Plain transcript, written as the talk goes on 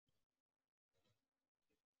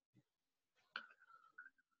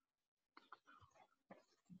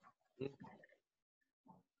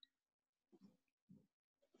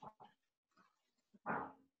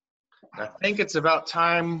I think it's about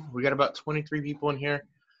time. We got about 23 people in here.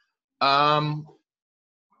 So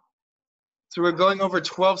we're going over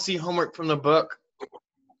 12C homework from the book.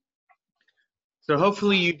 So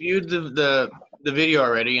hopefully you viewed the video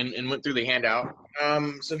already and went through the handout.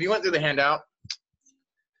 So if you went through the handout,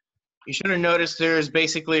 you should have noticed there's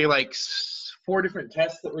basically like 4 different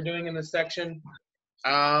tests that we're doing in this section.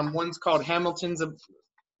 One's called Hamilton's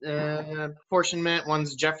apportionment,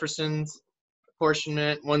 one's Jefferson's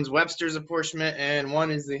apportionment, one's Webster's apportionment, and one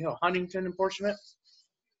is the Huntington apportionment.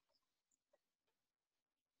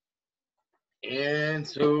 And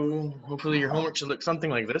so hopefully your homework should look something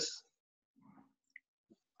like this.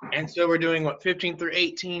 And so we're doing what, 15 through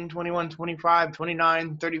 18, 21, 25,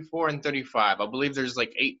 29, 34, and 35. I believe there's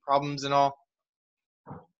like 8 problems in all.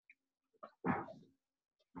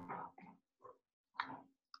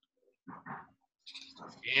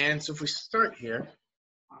 And so if we start here,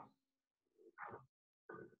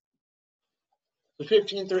 so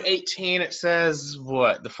 15 through 18, it says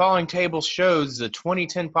what? The following table shows the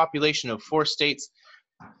 2010 population of 4 states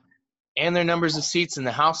and their numbers of seats in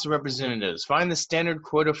the House of Representatives. Find the standard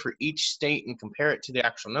quota for each state and compare it to the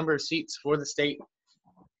actual number of seats for the state.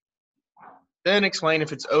 Then explain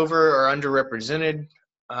if it's over or underrepresented.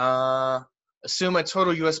 Assume a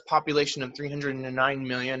total U.S. population of 309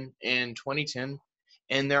 million in 2010,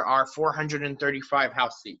 and there are 435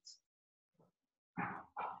 House seats.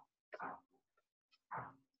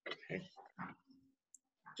 Okay.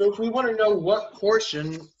 So if we want to know what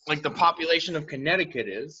portion, like the population of Connecticut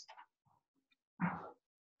is,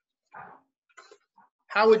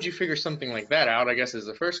 how would you figure something like that out, I guess, is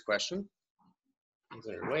the first question. Is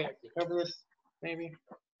there a way I can cover this, maybe?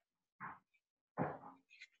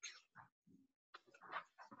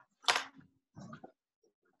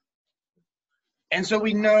 And so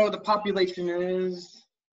we know the population is,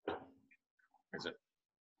 where is it?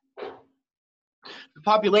 The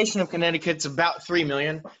population of Connecticut's about 3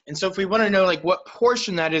 million. And so if we want to know like what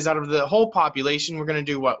portion that is out of the whole population, we're going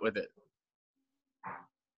to do what with it?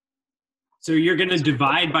 So you're going to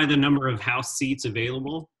divide by the number of House seats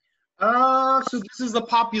available? So this is the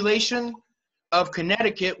population of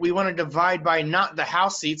Connecticut. We want to divide by not the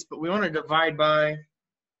House seats, but we want to divide by,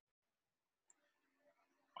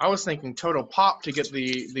 I was thinking total pop to get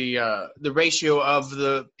the ratio of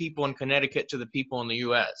the people in Connecticut to the people in the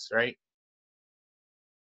U.S., right?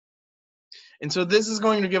 And so this is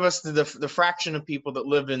going to give us the fraction of people that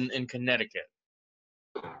live in Connecticut.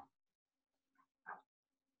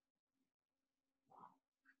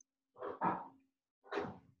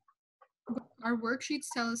 Our worksheets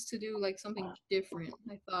tell us to do like something different,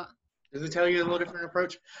 I thought. Does it tell you a little different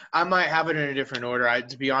approach? I might have it in a different order.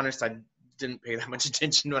 To be honest, I didn't pay that much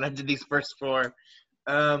attention when I did these first 4.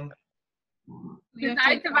 Because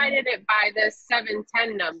I divided it by the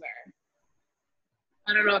 710 number.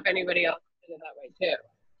 I don't know if anybody else did it that way too.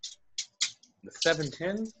 The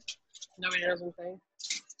 710? Nobody knows what I'm saying?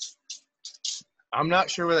 I'm not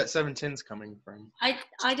sure where that 710 is coming from. I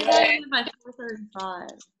divided it by 435.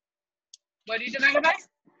 What do you divide it by?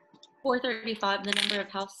 435, the number of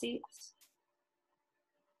House seats.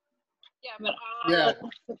 Yeah, but on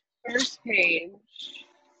the first page.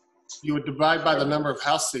 You would divide by the number of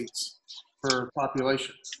House seats per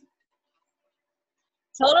population.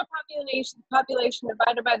 Total population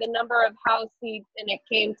divided by the number of House seats, and it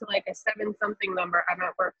came to like a 7-something number. I'm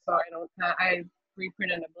at work, so I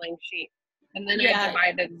reprinted a blank sheet. And then I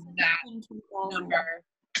divided that number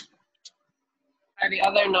by the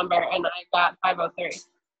other number, and I got 503.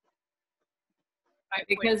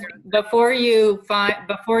 Because before you find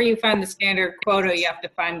the standard quota, you have to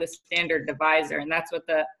find the standard divisor, and that's what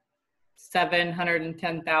the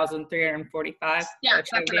 710,345. Yeah,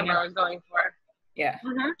 that's the number I was going for. Yeah.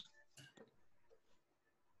 Mm-hmm.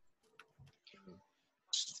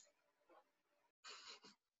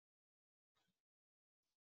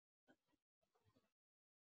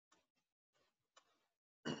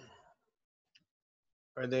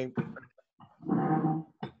 Are they?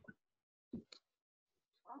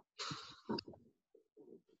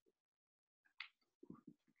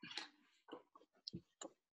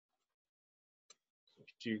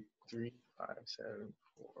 Two, 3, 5, 7,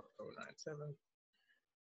 4, 0, 9, 7.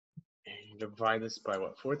 And you divide this by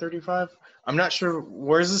what? 435? I'm not sure.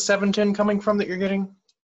 Where's the 710 coming from that you're getting?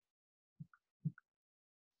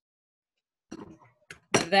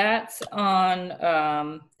 That's on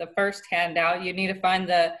the first handout. You need to find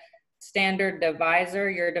the standard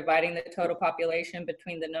divisor. You're dividing the total population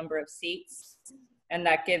between the number of seats, and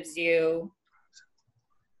that gives you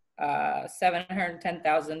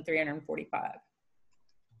 710,345.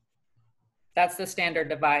 That's the standard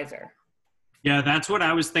divisor. Yeah, that's what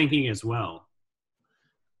I was thinking as well.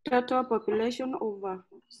 Total population over.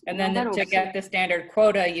 And then number to of get the standard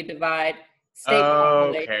quota, you divide state Okay.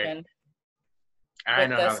 population I with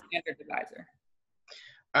know the how standard divisor.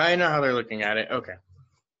 they're looking at it. Okay.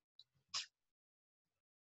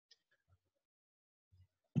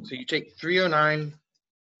 So you take 309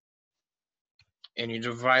 and you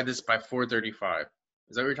divide this by 435.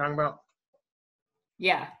 Is that what you're talking about?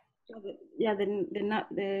 Yeah. Yeah,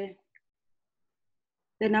 the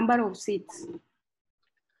number of seats.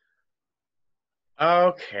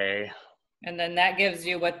 Okay. And then that gives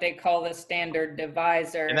you what they call the standard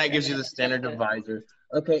divisor. And that gives you the standard divisor.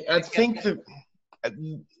 Okay, I think that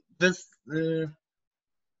this,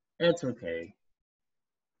 it's okay.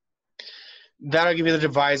 That'll give you the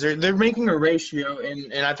divisor. They're making a ratio,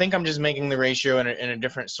 and I think I'm just making the ratio in a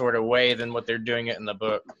different sort of way than what they're doing it in the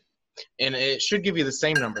book. And it should give you the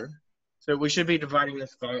same number. So we should be dividing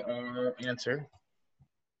this by our answer.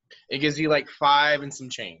 It gives you like 5 and some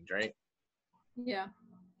change, right? Yeah.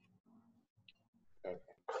 Okay.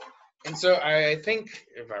 And so I think,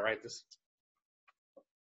 if I write this,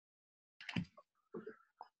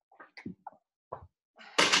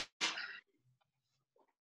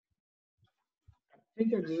 I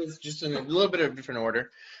think it's just in a little bit of a different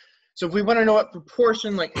order. So if we want to know what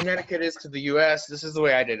proportion like Connecticut is to the US, this is the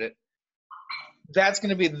way I did it. That's going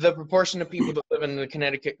to be the proportion of people that live in the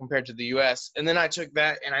Connecticut compared to the US. And then I took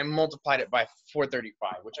that and I multiplied it by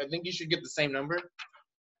 435, which I think you should get the same number.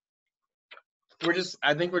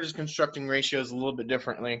 I think we're just constructing ratios a little bit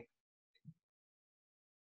differently.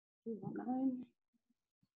 9,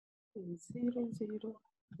 0, 0, 0,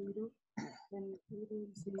 and 0,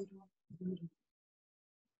 0, 0.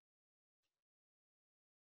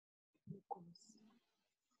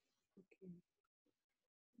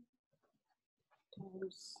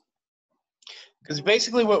 Because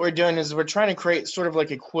basically what we're doing is we're trying to create sort of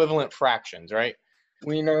like equivalent fractions, right?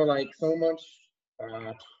 We know like so much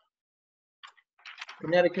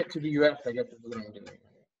Connecticut to the US, I guess is what I'm doing.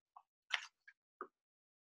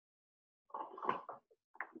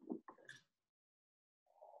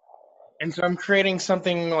 And so I'm creating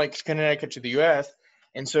something like Connecticut to the US.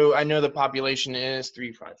 And so I know the population is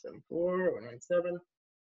 3574 197.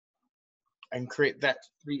 I can create that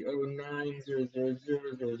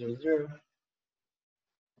 309,000,000.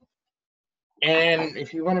 And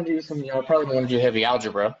if you want to do something, I'll probably want to do heavy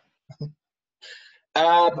algebra.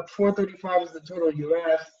 But 435 is the total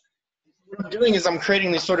US. What I'm doing is I'm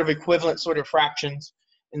creating these sort of equivalent sort of fractions.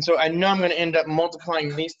 And so I know I'm going to end up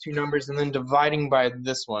multiplying these two numbers and then dividing by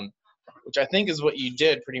this one, which I think is what you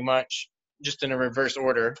did pretty much, just in a reverse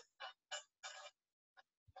order.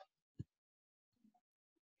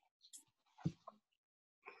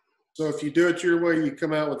 So if you do it your way, you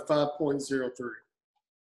come out with 5.03.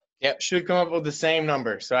 Yep, should come up with the same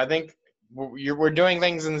number. So I think we're doing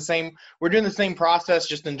things in the same, we're doing the same process,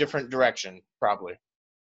 just in different direction, probably.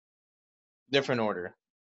 Different order.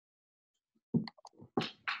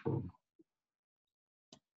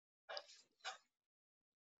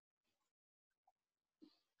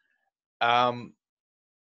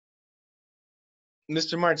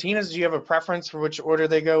 Mr. Martinez, do you have a preference for which order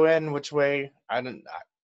they go in, which way? I don't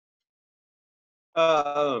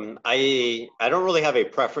really have a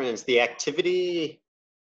preference. The activity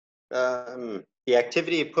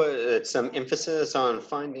put some emphasis on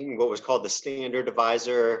finding what was called the standard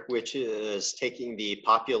divisor, which is taking the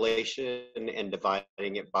population and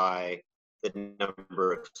dividing it by the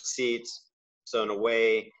number of seats. So in a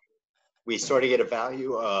way, we sort of get a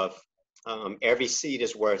value of every seat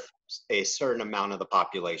is worth a certain amount of the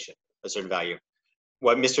population, a certain value.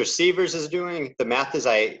 What Mr. Sievers is doing, the math is,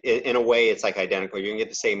 in a way, it's like identical. You can get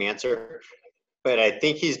the same answer, but I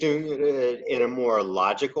think he's doing it in a more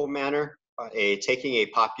logical manner, taking a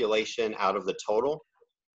population out of the total,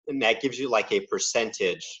 and that gives you like a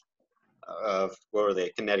percentage of, what were they,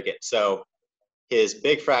 Connecticut. So his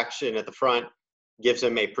big fraction at the front gives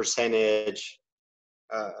him a percentage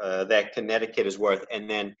that Connecticut is worth, and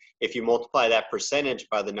then if you multiply that percentage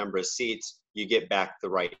by the number of seats, you get back the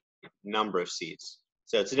right number of seats.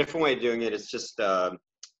 So it's a different way of doing it. It's just the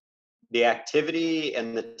activity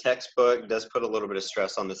and the textbook does put a little bit of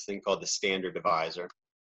stress on this thing called the standard divisor.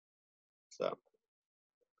 So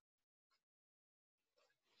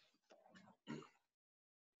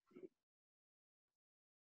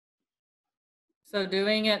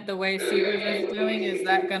doing it the way Sievers is doing, is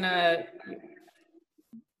that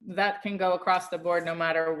that can go across the board no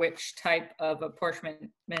matter which type of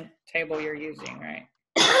apportionment table you're using, right?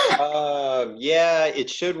 Yeah, it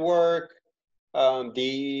should work.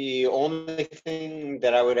 The only thing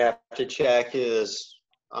that I would have to check is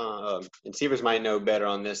and Severs might know better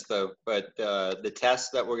on this though, but the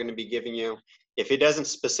test that we're going to be giving you, if it doesn't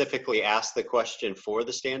specifically ask the question for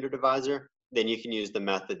the standard divisor, then you can use the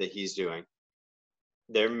method that he's doing.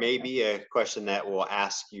 There may be a question that will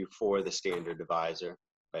ask you for the standard divisor,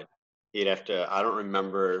 but you'd have to, I don't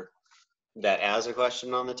remember that as a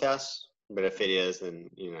question on the test, but if it is, then,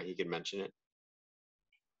 you know, he could mention it.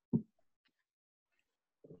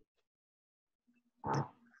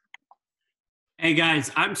 Hey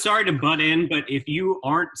guys, I'm sorry to butt in, but if you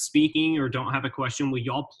aren't speaking or don't have a question, will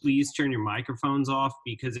y'all please turn your microphones off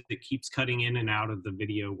because it keeps cutting in and out of the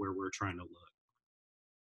video where we're trying to look.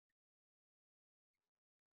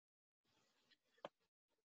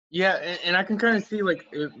 Yeah, and I can kind of see, like,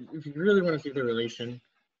 if you really want to see the relation,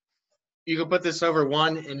 you can put this over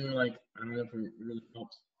 1 and, like, I don't know if it really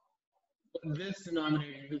helps. This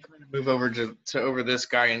denominator, you can kind of move over to over this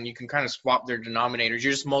guy, and you can kind of swap their denominators.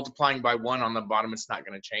 You're just multiplying by 1 on the bottom. It's not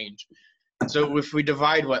going to change. So if we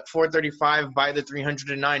divide, 435 by the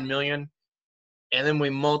 309 million, and then we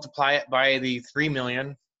multiply it by the 3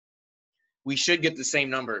 million, we should get the same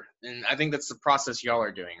number. And I think that's the process y'all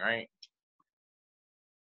are doing, right?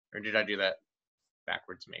 Or did I do that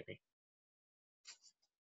backwards, maybe?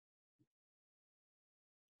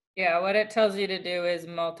 Yeah, what it tells you to do is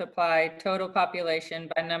multiply total population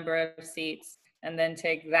by number of seats, and then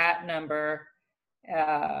take that number,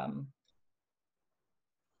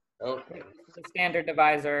 Okay. the standard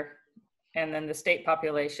divisor, and then the state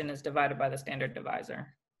population is divided by the standard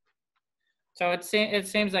divisor. So it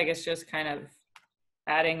seems like it's just kind of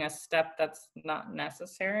adding a step that's not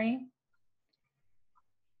necessary.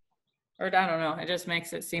 Or I don't know, it just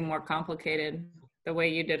makes it seem more complicated. The way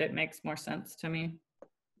you did it makes more sense to me.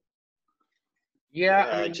 Yeah,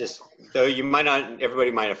 I mean, Just though you might not,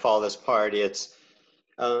 everybody might have followed this part. It's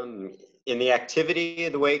in the activity,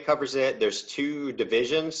 the way it covers it, there's 2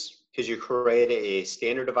 divisions because you create a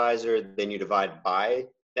standard divisor, then you divide by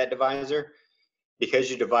that divisor.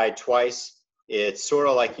 Because you divide twice, it's sort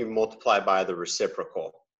of like you multiply by the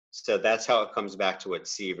reciprocal. So that's how it comes back to what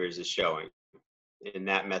Severs is showing in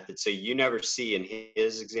that method. So you never see in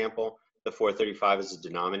his example the 435 as a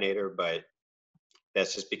denominator, but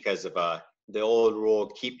that's just because of the old rule,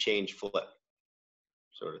 keep, change, flip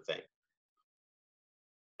sort of thing.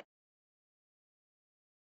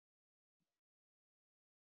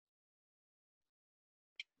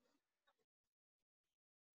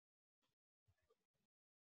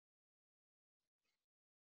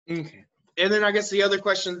 okay. And then I guess the other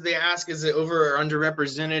questions they ask is it over or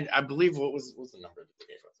underrepresented? I believe what was the number that they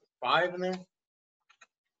gave us? 5 in there?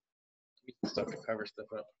 Stuff to cover stuff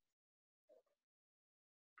up.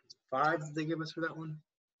 5 did they give us for that one?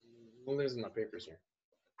 Well, there's my papers here.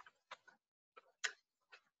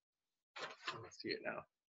 Let's see it now.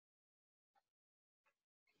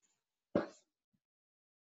 There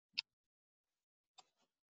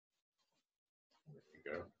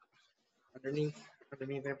we go.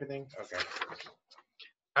 Underneath everything. Okay.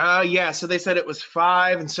 Yeah. So they said it was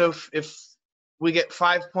 5, and so if we get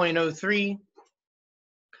 5.03,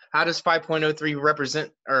 how does 5.03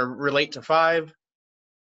 represent or relate to 5?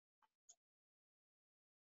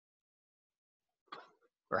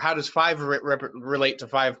 Or how does 5 relate to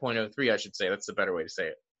 5.03, I should say. That's the better way to say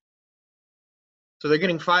it. So they're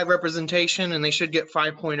getting 5 representation, and they should get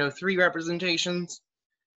 5.03 representations.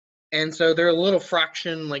 And so they're a little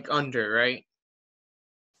fraction like under, right?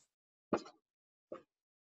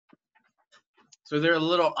 So they're a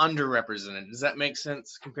little underrepresented. Does that make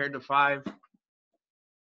sense compared to 5?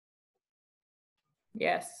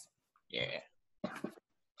 Yes. Yeah.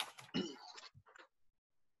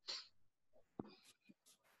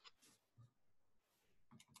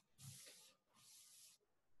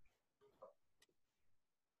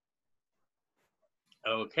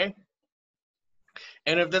 Okay.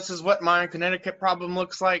 And if this is what my Connecticut problem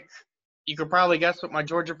looks like, you could probably guess what my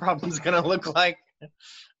Georgia problem is going to look like.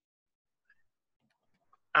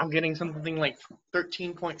 I'm getting something like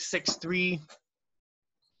 13.63.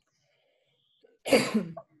 So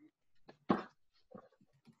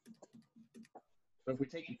if we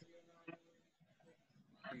take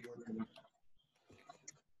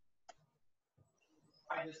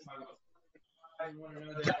I want to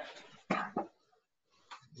know that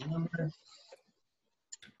number.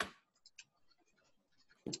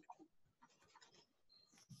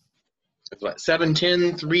 It's what,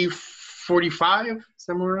 710, 345,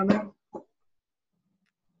 somewhere around there?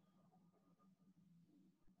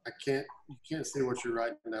 You can't see what you're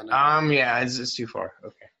writing down there. Yeah, it's too far.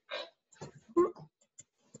 Okay.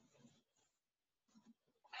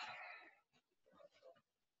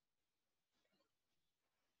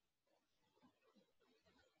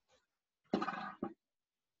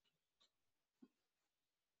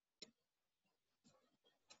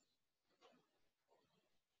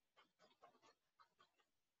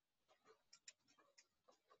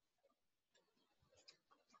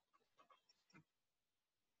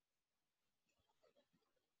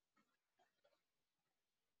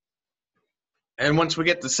 And once we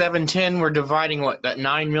get to 710, we're dividing what, that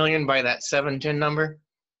 9 million by that 710 number.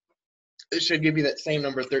 It should give you that same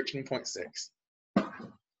number, 13.6. I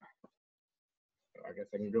guess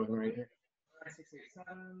I can go in right here.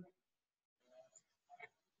 687.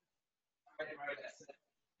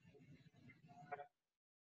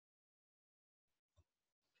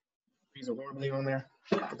 These are horribly on there.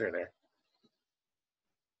 But they're there.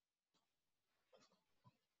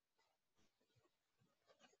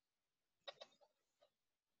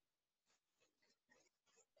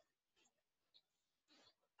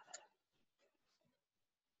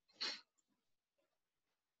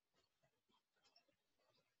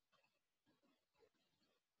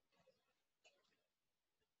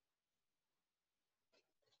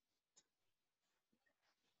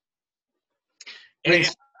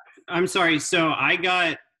 Wait, I'm sorry. So I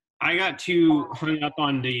got too hung up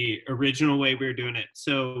on the original way we were doing it.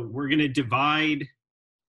 So we're gonna divide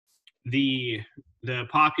the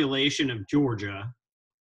population of Georgia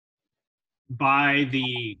by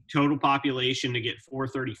the total population to get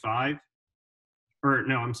 435. Or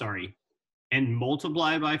no, I'm sorry. And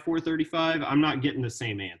multiply by 435. I'm not getting the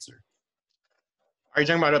same answer. Are you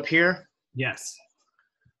talking about up here? Yes.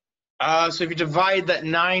 So if you divide that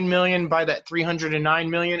 9 million by that 309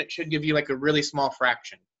 million, it should give you like a really small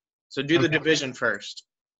fraction. So do the division first.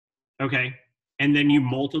 Okay. And then you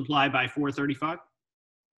multiply by 435?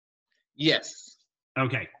 Yes.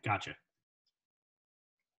 Okay, gotcha.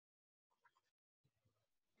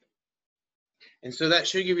 And so that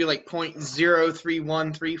should give you like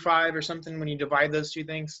 0.03135 or something when you divide those two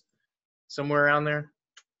things. Somewhere around there.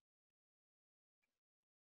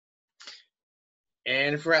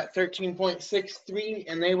 And if we're at 13.63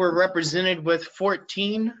 and they were represented with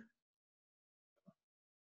 14,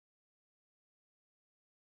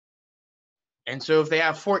 and so if they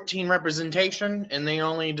have 14 representation and they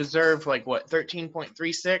only deserve like what,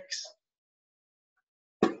 13.36,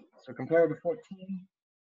 so compared to 14.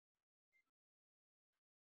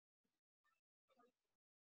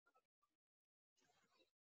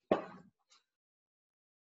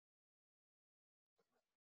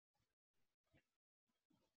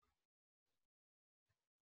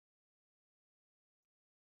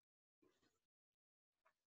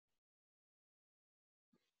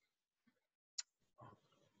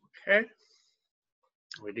 Okay,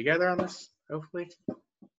 we together on this, hopefully.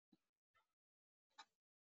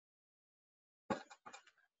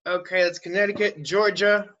 Okay, that's Connecticut,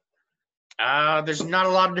 Georgia. There's not a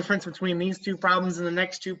lot of difference between these two problems and the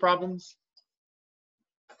next two problems.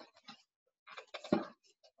 The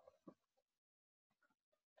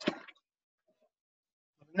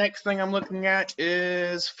next thing I'm looking at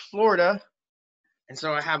is Florida. And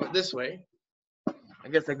so I have it this way. I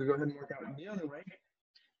guess I could go ahead and work out the other way.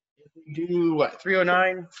 If we do what,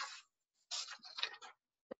 309?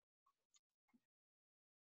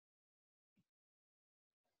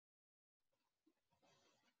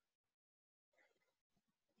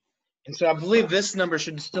 And so I believe this number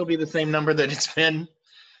should still be the same number that it's been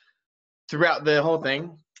throughout the whole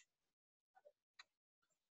thing.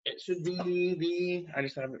 It should be I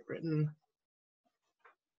just have it written.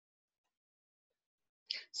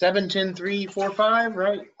 710,345,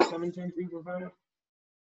 right? 710,345.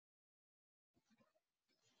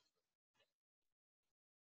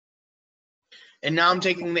 And now I'm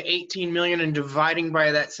taking the 18 million and dividing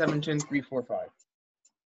by that 710,345.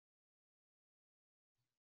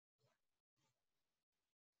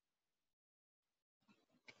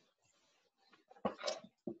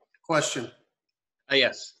 Question.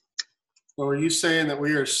 Yes. So are you saying that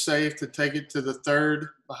we are safe to take it to the third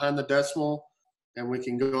behind the decimal and we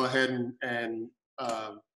can go ahead and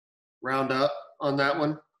round up on that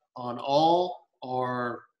one on all,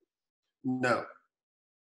 or no?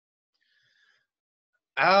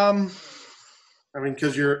 I mean,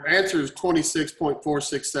 because your answer is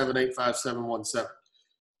 26.467857717,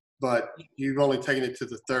 but you've only taken it to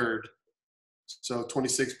the third. So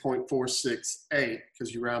 26.468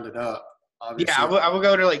 because you rounded up. Obviously. Yeah, I will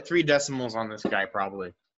go to like 3 decimals on this guy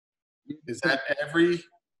probably. Is that every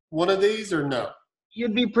one of these or no?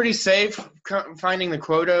 You'd be pretty safe finding the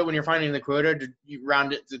quota. When you're finding the quota, you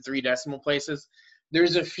round it to 3 decimal places.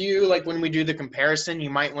 There's a few, like when we do the comparison, you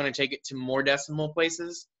might want to take it to more decimal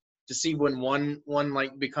places to see when one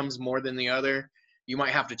like becomes more than the other. You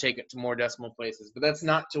might have to take it to more decimal places, but that's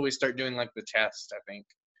not till we start doing like the test, I think.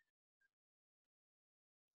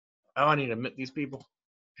 Oh, I need to admit these people.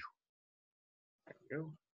 There we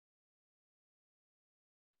go.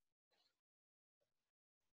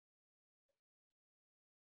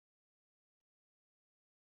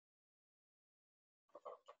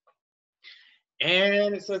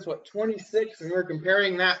 And it says what, 26, and we're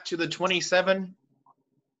comparing that to the 27.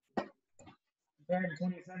 Comparing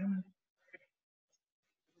 27.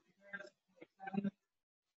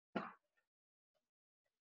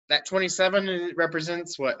 That 27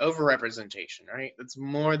 represents what? Overrepresentation, right? That's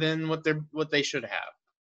more than what they should have.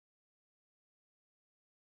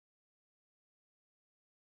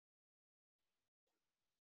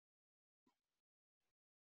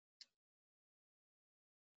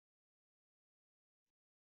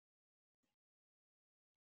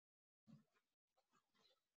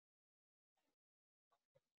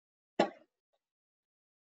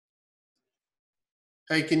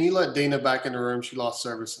 Hey, can you let Dina back in the room? She lost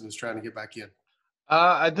service and is trying to get back in.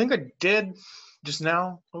 I think I did just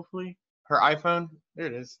now, hopefully. Her iPhone. There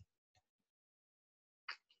it is.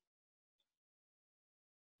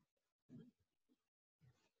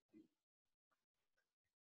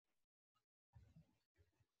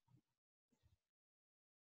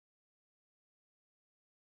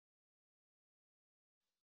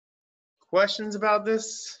 Questions about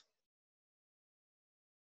this?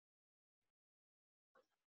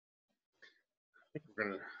 I think we're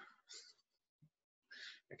gonna.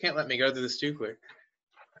 I can't let me go through this too quick.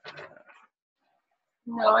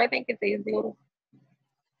 No, I think it's easy. The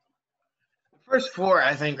first four,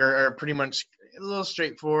 I think, are pretty much a little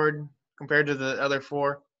straightforward compared to the other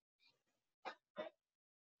four.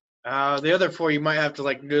 The other four, you might have to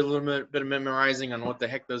like do a little bit of memorizing on what the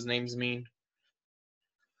heck those names mean.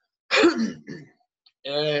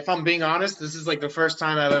 If I'm being honest, this is like the first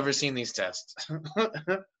time I've ever seen these tests.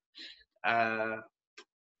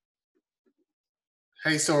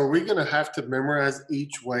 Hey, so are we going to have to memorize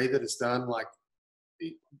each way that it's done? Like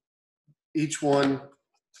each one,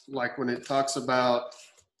 like when it talks about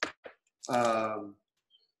the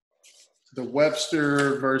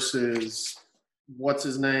Webster versus what's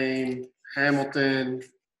his name, Hamilton,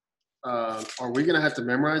 are we going to have to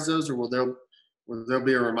memorize those, or will there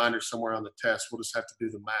be a reminder somewhere on the test? We'll just have to do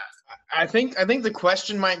the math. I think the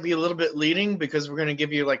question might be a little bit leading because we're going to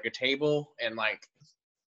give you like a table and like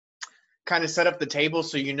kind of set up the table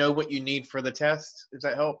so you know what you need for the test, if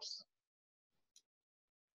that helps.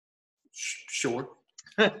 Sure.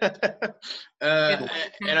 And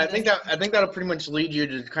I think that'll pretty much lead you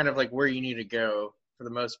to kind of like where you need to go for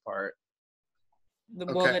the most part.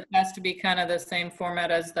 Will the test be kind of the same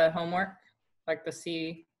format as the homework, like the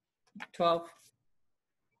C12?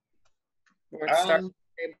 Where it starts the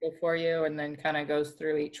table for you and then kind of goes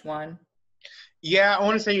through each one? Yeah, I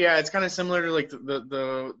want to say, yeah, it's kind of similar to like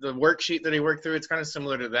the worksheet that he worked through. It's kind of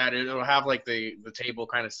similar to that. It'll have like the table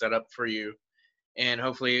kind of set up for you. And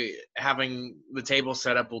hopefully having the table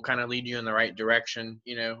set up will kind of lead you in the right direction,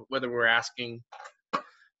 you know, whether we're asking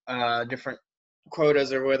different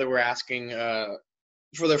quotas or whether we're asking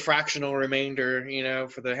for the fractional remainder, you know,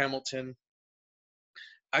 for the Hamilton.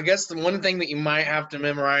 I guess the one thing that you might have to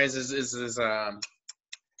memorize is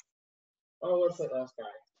what's that last guy?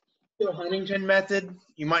 The Huntington method.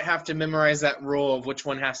 You might have to memorize that rule of which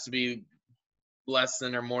one has to be less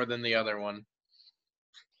than or more than the other one.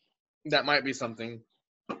 That might be something.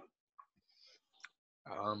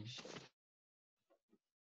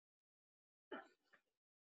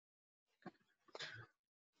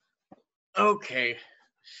 Okay.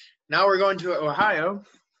 Now we're going to Ohio.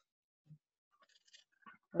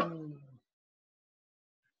 You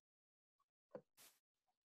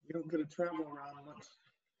don't get to travel around much.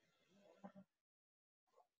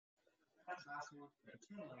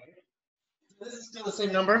 This is still the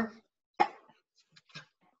same number.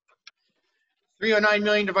 309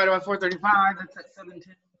 million divided by 435, that's at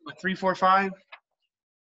 710, 345.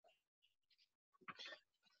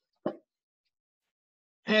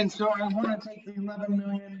 And so I want to take the 11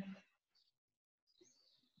 million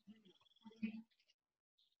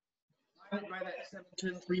divided by that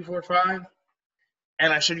 710, 345,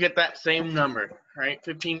 and I should get that same number, right?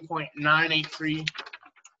 15.983.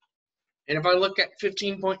 And if I look at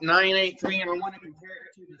 15.983 and I want to compare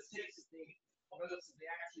it to the 60, what else did they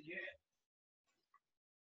actually get?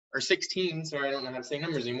 Or 16, sorry, I don't know how to say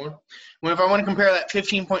numbers anymore. Well, if I want to compare that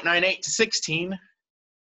 15.98 to 16,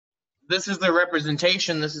 this is the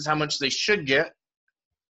representation. This is how much they should get.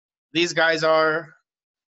 These guys are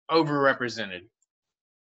overrepresented.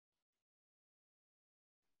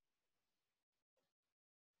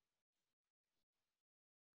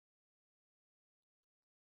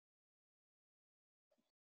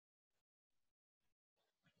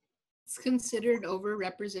 It's considered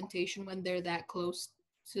overrepresentation when they're that close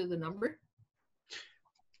to the number.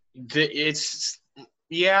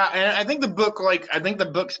 Yeah, and I think the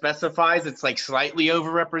book specifies it's like slightly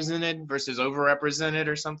overrepresented versus overrepresented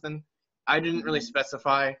or something. I didn't really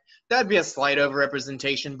specify. That'd be a slight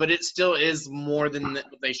overrepresentation, but it still is more than what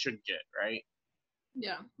they should get, right?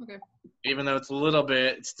 Yeah, okay. Even though it's a little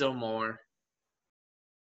bit, it's still more.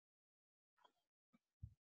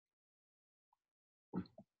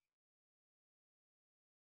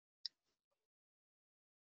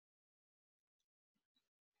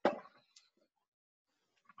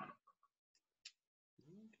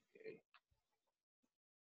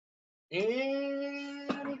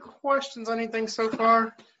 Any questions on anything so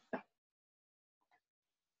far?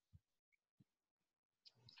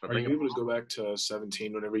 Are you able to go back to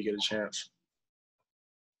 17 whenever you get a chance?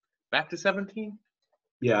 Back to 17?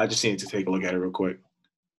 Yeah, I just needed to take a look at it real quick.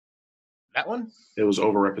 That one? It was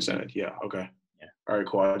overrepresented. Yeah, okay. Yeah. All right,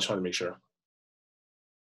 cool. I just wanted to make sure.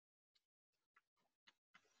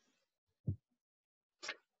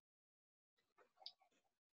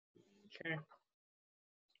 Okay.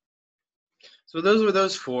 So those were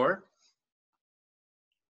those four.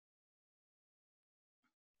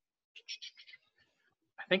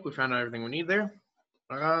 I think we found out everything we need there.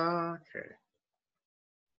 Okay.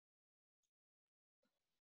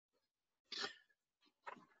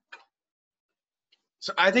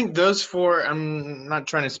 So I think those four, I'm not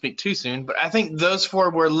trying to speak too soon, but I think those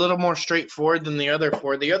four were a little more straightforward than the other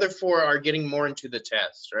four. The other four are getting more into the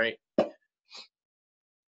test, right?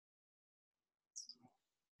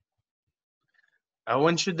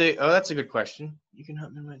 When should they? Oh, that's a good question. You can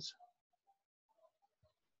help me with.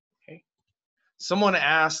 Okay. Someone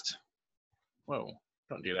asked. Whoa!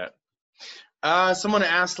 Don't do that. Someone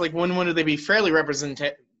asked, like, when would they be fairly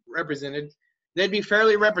represented? They'd be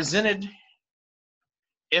fairly represented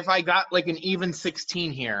if I got like an even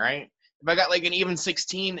 16 here, right? If I got like an even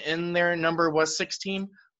 16 and their number was 16,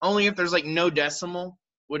 only if there's like no decimal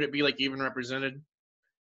would it be like even represented.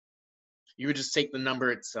 You would just take the number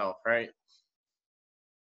itself, right?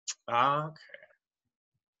 Okay.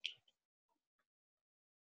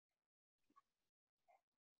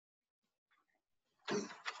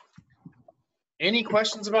 Any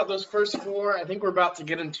questions about those first four? I think we're about to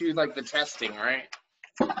get into like the testing, right?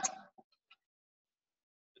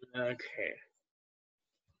 Okay.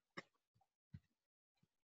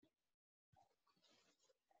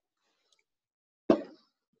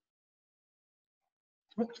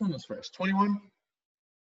 Which one was first? 21?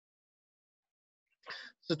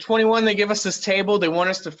 So 21, they give us this table. They want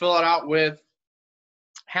us to fill it out with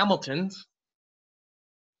Hamiltons.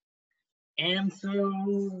 And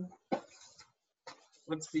so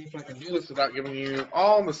let's see if I can do this without giving you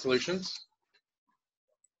all the solutions.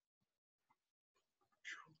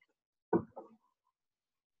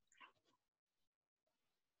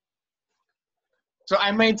 So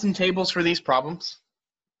I made some tables for these problems.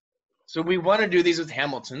 So we want to do these with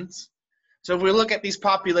Hamiltons. So if we look at these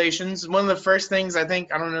populations, one of the first things I think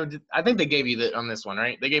they gave you that on this one,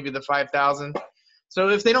 right? They gave you the 5,000. So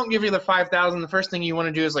if they don't give you the 5,000, the first thing you want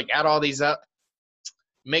to do is like add all these up.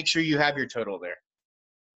 Make sure you have your total there.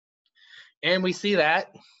 And we see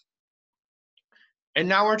that. And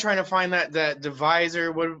now we're trying to find that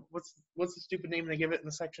divisor. What's the stupid name they give it in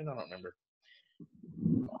the section? I don't remember.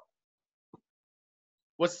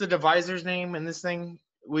 What's the divisor's name in this thing?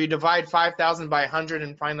 We divide 5,000 by 100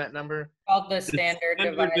 and find that number. Called the standard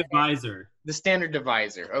divisor. The standard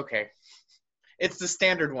divisor. Okay. It's the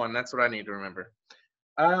standard one. That's what I need to remember.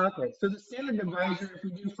 Okay. So the standard divisor, if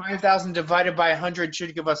we do 5,000 divided by 100,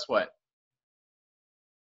 should give us what?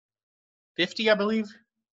 50, I believe.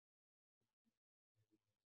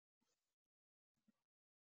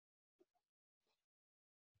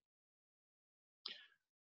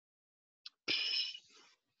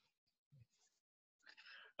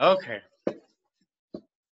 Okay.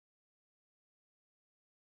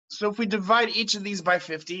 So if we divide each of these by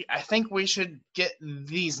 50, I think we should get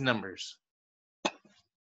these numbers.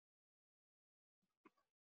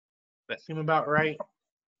 That seem about right?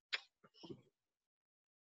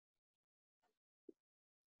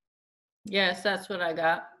 Yes, that's what I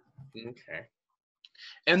got. Okay.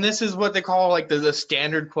 And this is what they call like the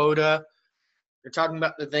standard quota. They're talking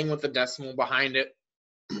about the thing with the decimal behind it.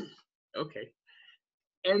 Okay.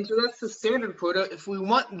 And so that's the standard quota. If we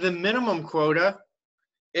want the minimum quota,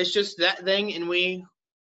 it's just that thing and we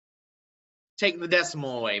take the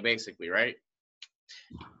decimal away, basically, right?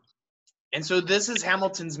 And so this is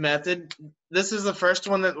Hamilton's method. This is the first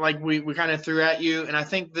one that like we kind of threw at you. And I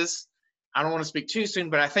think this, I don't want to speak too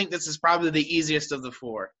soon, but I think this is probably the easiest of the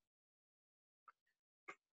four.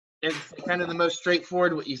 It's kind of the most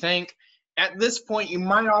straightforward, what you think. At this point, you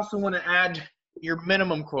might also want to add your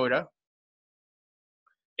minimum quota.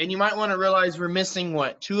 And you might want to realize we're missing,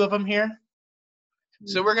 what, 2 of them here?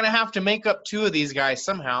 So we're going to have to make up 2 of these guys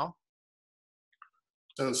somehow.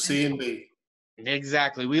 So C and B.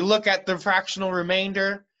 Exactly. We look at the fractional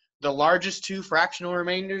remainder. The largest two fractional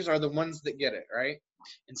remainders are the ones that get it, right?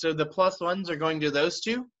 And so the plus ones are going to those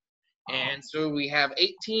two. And so we have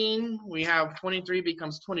 18, we have 23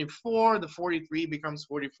 becomes 24, the 43 becomes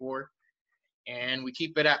 44. And we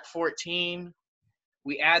keep it at 14.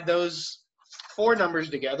 We add those four numbers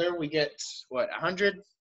together, we get, what, 100?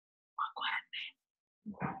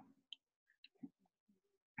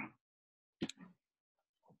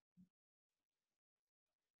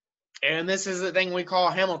 And this is the thing we call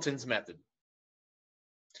Hamilton's method.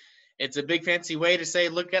 It's a big fancy way to say,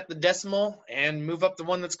 look at the decimal and move up the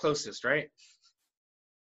one that's closest, right?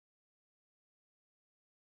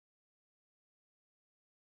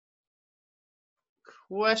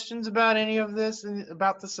 Questions about any of this,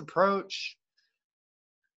 about this approach?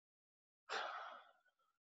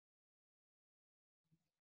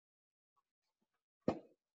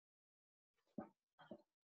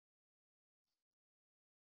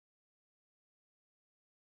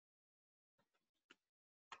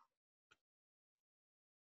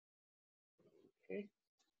 Okay.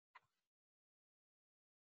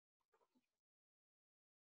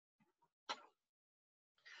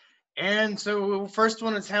 And so first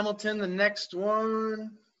one is Hamilton, the next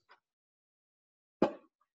one.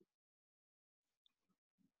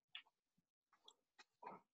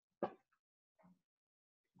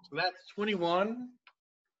 So that's 21,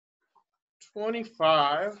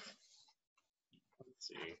 25. Let's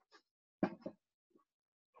see.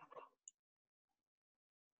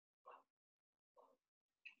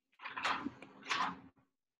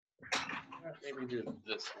 Maybe do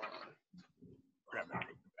this one. Grab that back.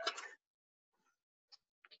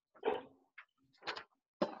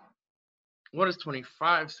 What does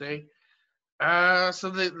 25 say? So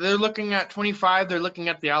they're looking at 25. They're looking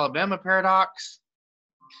at the Alabama paradox.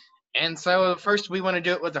 And so first we want to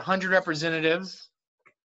do it with 100 representatives.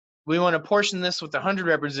 We want to portion this with 100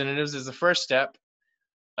 representatives as the first step.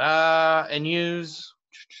 And use,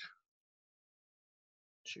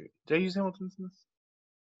 did I use Hamilton's in this?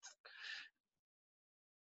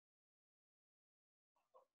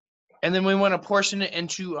 And then we want to portion it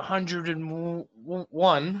into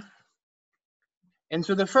 101. And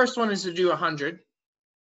so the first one is to do 100.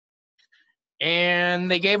 And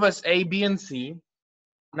they gave us A, B, and C,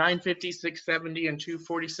 950, 670, and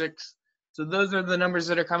 246. So those are the numbers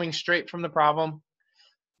that are coming straight from the problem.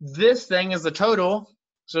 This thing is the total.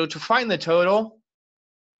 So to find the total,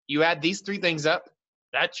 you add these three things up.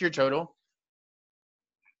 That's your total.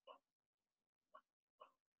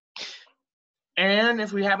 And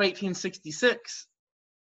if we have 1866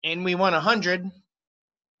 and we want 100,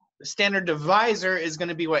 the standard divisor is going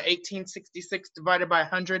to be what? 1866 divided by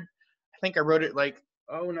 100. I think I wrote it like,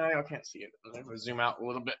 oh no, I can't see it. Let me zoom out a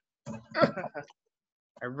little bit.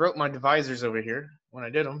 I wrote my divisors over here when I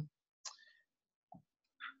did them.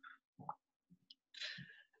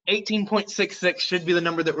 18.66 should be the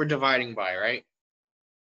number that we're dividing by, right?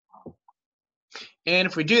 And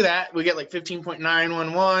if we do that, we get like 15.911,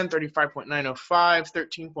 35.905,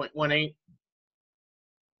 13.18.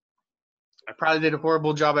 I probably did a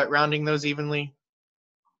horrible job at rounding those evenly,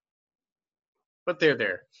 but they're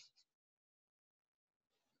there.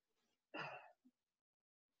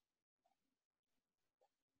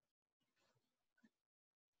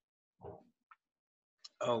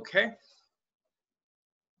 Okay.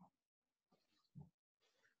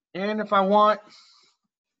 And if I want,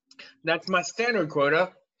 that's my standard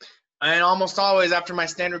quota. And almost always after my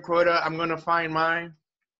standard quota, I'm going to find my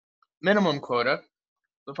minimum quota.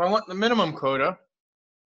 So if I want the minimum quota,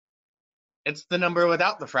 it's the number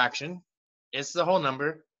without the fraction. It's the whole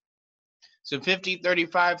number. So 50,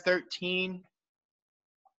 35, 13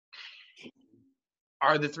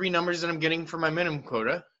 are the three numbers that I'm getting for my minimum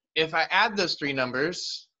quota. If I add those three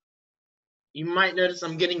numbers, you might notice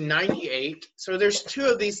I'm getting 98. So there's two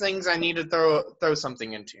of these things I need to throw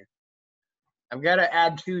something into. I've got to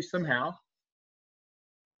add two somehow.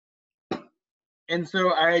 And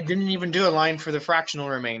so I didn't even do a line for the fractional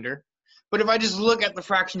remainder. But if I just look at the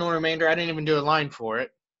fractional remainder, I didn't even do a line for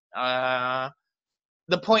it. The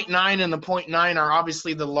 0.9 and the 0.9 are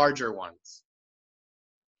obviously the larger ones.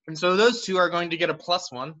 And so those two are going to get a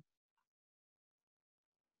 +1.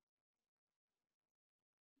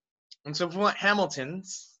 And so if we want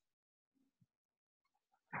Hamilton's,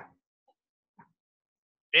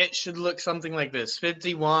 it should look something like this: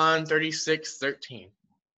 51, 36, 13.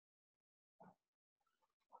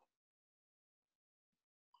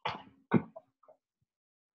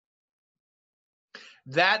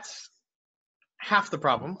 That's half the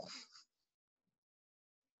problem.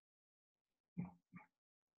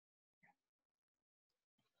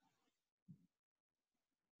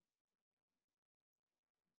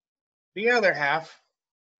 the other half,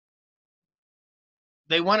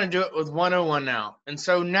 they want to do it with 101 now. And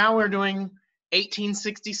so now we're doing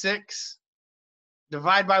 1866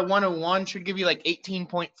 divide by 101 should give you like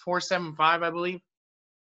 18.475, I believe.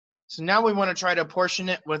 So now we want to try to apportion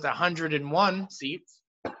it with 101 seats.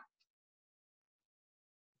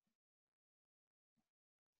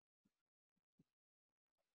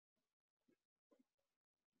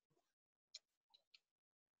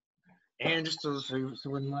 And just so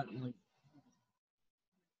we're not like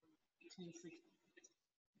 1860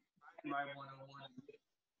 by 101.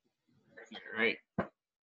 Right.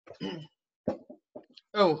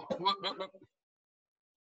 Oh,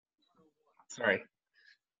 sorry.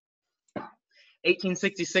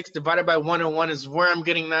 1866 divided by 101 is where I'm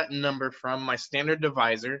getting that number from, my standard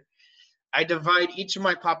divisor. I divide each of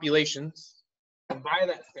my populations by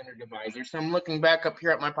that standard divisor. So I'm looking back up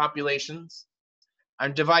here at my populations. I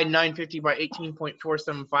divide 950 by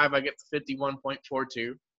 18.475, I get to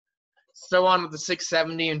 51.42. So on with the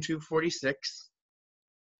 670 and 246.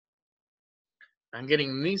 I'm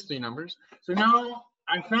getting these three numbers. So now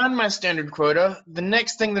I found my standard quota. The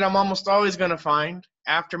next thing that I'm almost always going to find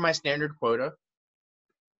after my standard quota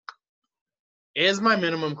is my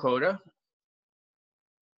minimum quota.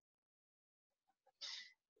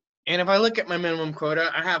 And if I look at my minimum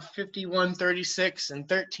quota, I have 51, 36, and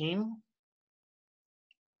 13.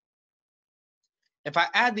 If I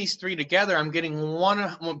add these three together, I'm getting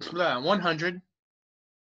 100.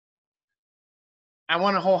 I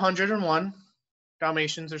want a whole 101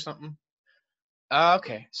 Dalmatians or something.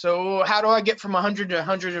 Okay, so how do I get from 100 to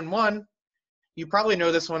 101? You probably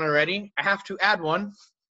know this one already. I have to add one.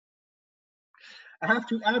 I have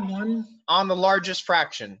to add one on the largest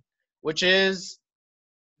fraction, which is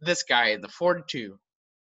this guy, the 42.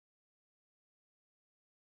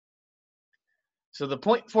 So the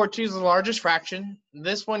 0.42 is the largest fraction.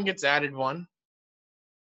 This one gets added one.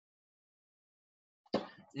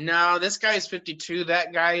 Now this guy is 52.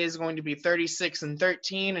 That guy is going to be 36 and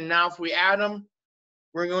 13. And now if we add them,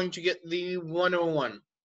 we're going to get the 101.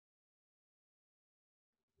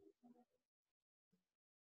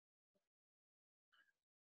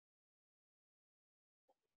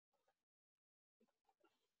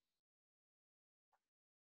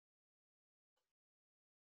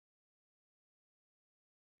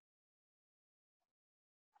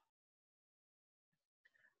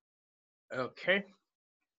 Okay.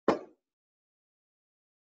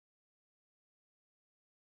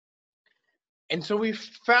 And so we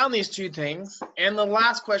found these two things. And the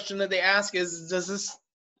last question that they ask is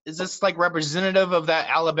this like representative of that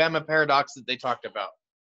Alabama paradox that they talked about?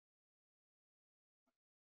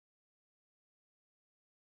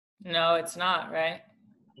 No, it's not, right?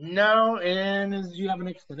 No, and do you have an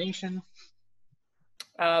explanation?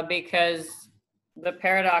 Because the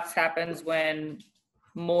paradox happens when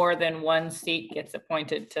more than one seat gets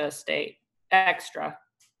appointed to a state extra.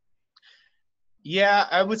 Yeah,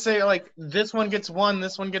 I would say like this one gets one,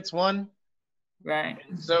 this one gets one. Right.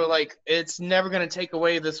 So like it's never going to take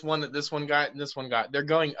away this one that this one got and this one got. They're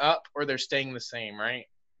going up or they're staying the same, right?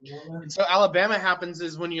 And so Alabama happens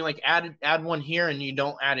is when you like add one here and you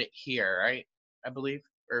don't add it here, right? I believe.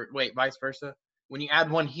 Or wait, vice versa. When you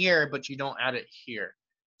add one here but you don't add it here.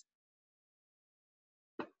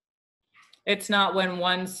 It's not when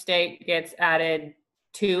one state gets added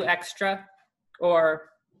two extra, or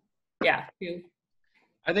yeah, two.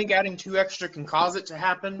 I think adding two extra can cause it to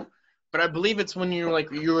happen, but I believe it's when you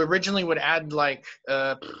like you originally would add like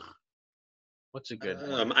what's a good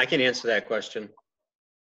one? I can answer that question.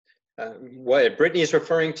 What Brittany's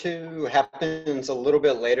referring to happens a little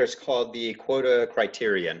bit later. It's called the quota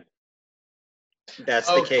criterion. That's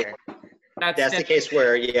the case. That's the case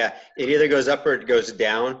where, yeah, it either goes up or it goes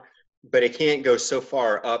down, but it can't go so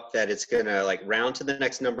far up that it's gonna like round to the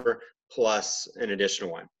next number plus an additional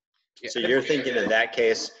one. Yeah. So you're thinking in that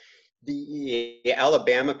case, the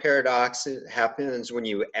Alabama paradox happens when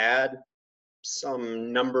you add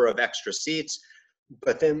some number of extra seats,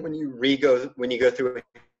 but then when you go through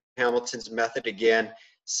Hamilton's method again,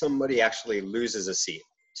 somebody actually loses a seat.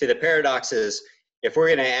 See, the paradox is if we're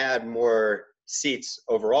going to add more seats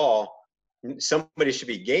overall, somebody should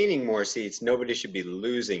be gaining more seats. Nobody should be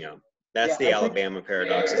losing them. That's the Alabama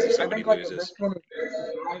paradox. If somebody loses, this one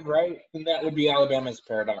is right, and that would be Alabama's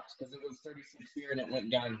paradox because it was 36 here and it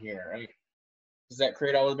went down here, right? Does that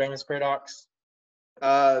create Alabama's paradox?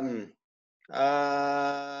 Because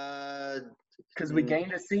we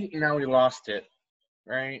gained a seat and now we lost it,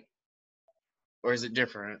 right? Or is it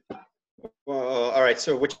different? Well, all right.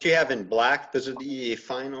 So what you have in black, those are the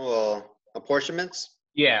final apportionments?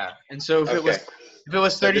 Yeah. And so if it was If it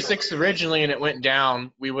was So this- 36 originally and it went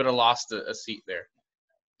down, we would have lost a seat there.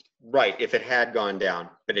 Right, if it had gone down,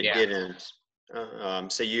 but it Yeah. didn't.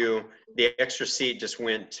 So the extra seat just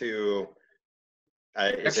went to,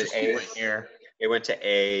 is Extra it seat A? went here. It went to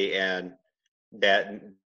A, and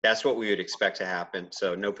that's what we would expect to happen.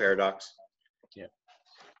 So no paradox. Yeah.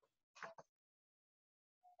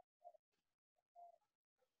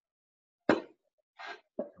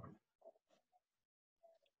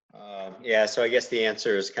 Yeah, so I guess the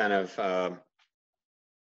answer is kind of,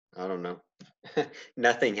 I don't know.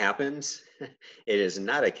 Nothing happens. It is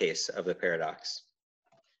not a case of the paradox.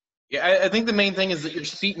 Yeah, I think the main thing is that your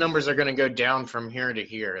seat numbers are going to go down from here to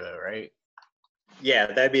here, though, right? Yeah,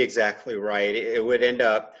 that'd be exactly right. It would end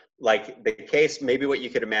up like the case, maybe what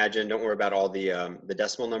you could imagine. Don't worry about all the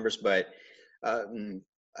decimal numbers, but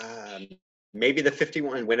maybe the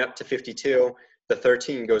 51 went up to 52, the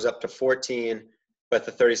 13 goes up to 14, but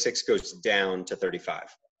the 36 goes down to 35.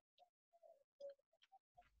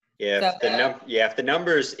 If the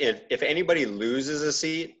numbers, if anybody loses a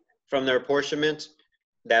seat from their apportionment,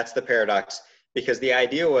 that's the paradox. Because the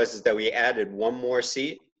idea was that we added one more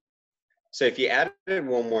seat. So if you added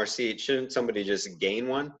one more seat, shouldn't somebody just gain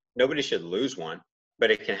one? Nobody should lose one,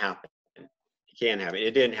 but it can happen. It can happen.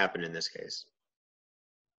 It didn't happen in this case.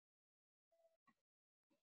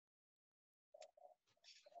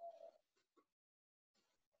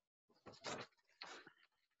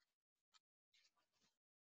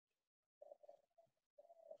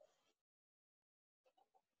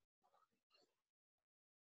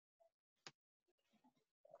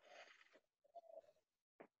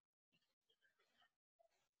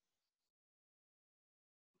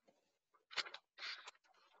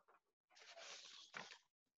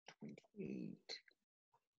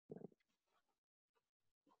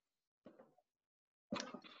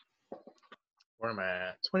 Where am I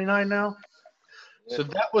at? 29 now? So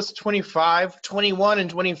that was 25. 21 and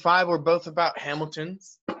 25 were both about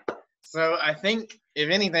Hamiltons. So I think, if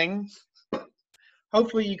anything,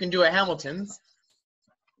 hopefully you can do a Hamiltons.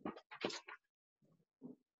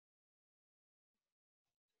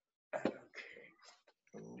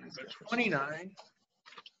 So 29.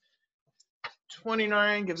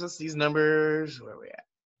 29 gives us these numbers. Where are we at?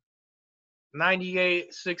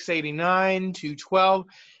 98, 689, 212.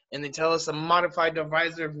 And they tell us a modified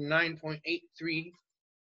divisor of 9.83.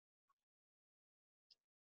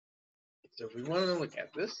 So if we want to look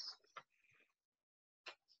at this,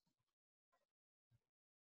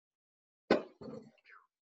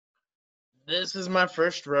 this is my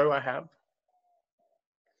first row I have.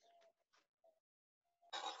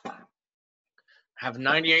 I have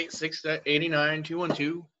 98, 689,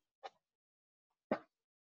 212.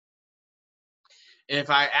 And if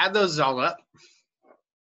I add those all up,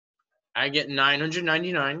 I get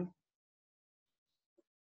 999.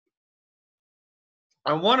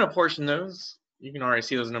 I want to portion those. You can already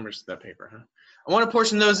see those numbers to that paper, huh? I want to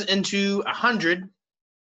portion those into 100.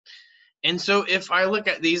 And so if I look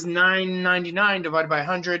at these, 999 divided by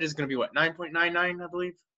 100 is going to be what? 9.99, I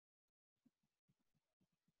believe.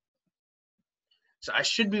 So I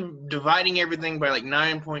should be dividing everything by like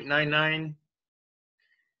 9.99.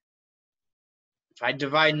 If I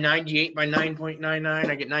divide 98 by 9.99,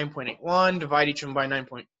 I get 9.81. Divide each of them by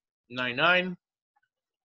 9.99.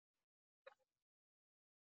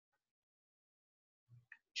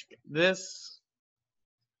 This.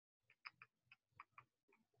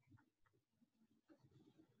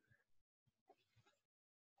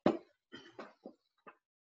 I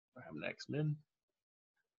have next min.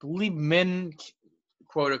 I believe min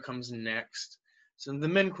quota comes next. So the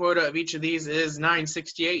min quota of each of these is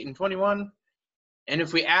 968 and 21. And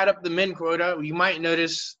if we add up the min quota, you might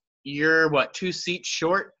notice you're, what, 2 seats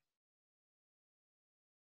short?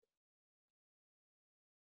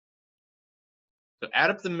 So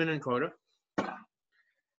add up the min and quota.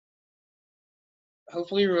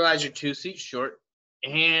 Hopefully you realize you're 2 seats short.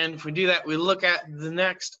 And if we do that, we look at the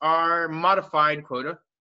next, our modified quota.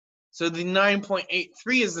 So the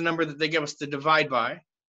 9.83 is the number that they give us to divide by.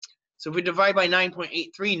 So if we divide by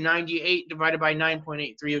 9.83, 98 divided by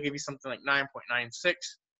 9.83 will give you something like 9.96,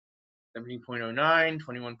 17.09,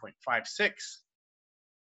 21.56.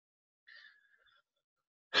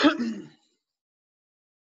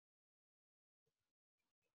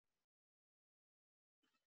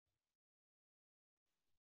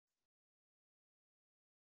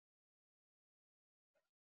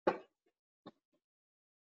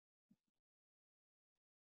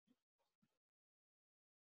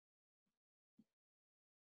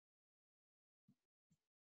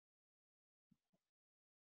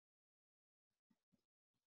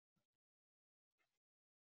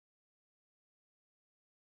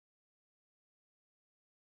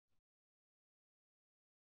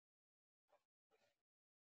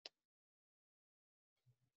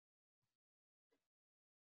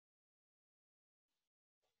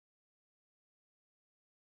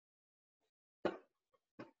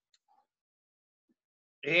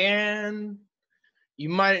 And you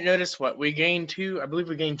might notice what we gained 2. I believe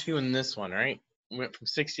we gained 2 in this one, right? We went from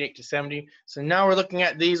 68 to 70. So now we're looking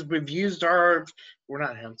at these. We've used our, we're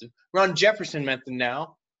not Hampton. We're on Jefferson method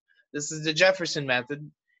now. This is the Jefferson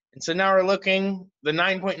method. And so now we're looking, the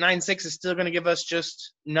 9.96 is still going to give us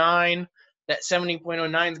just 9. That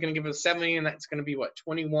 70.09 is going to give us 70, and that's going to be what,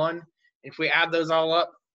 21? If we add those all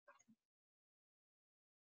up,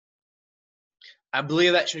 I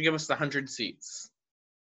believe that should give us the 100 seats.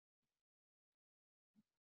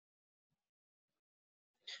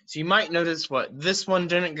 So you might notice what, this one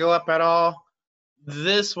didn't go up at all.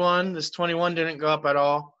 This one, this 21 didn't go up at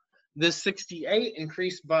all. This 68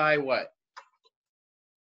 increased by what?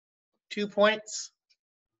 2 points.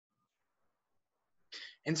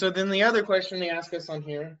 And so then the other question they ask us on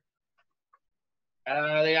here,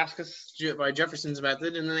 they ask us by Jefferson's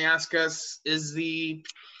method, and then they ask us, is the,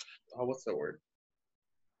 oh, what's the word?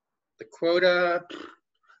 The quota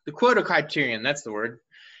criterion, that's the word.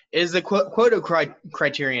 Is the quota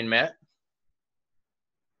criterion met?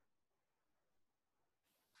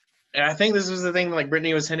 And I think this was the thing like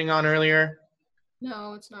Brittany was hitting on earlier.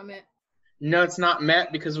 No, it's not met. No, it's not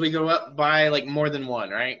met because we go up by like more than 1,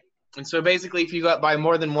 right? And so basically if you go up by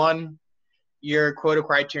more than 1, your quota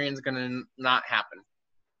criterion is going to not happen.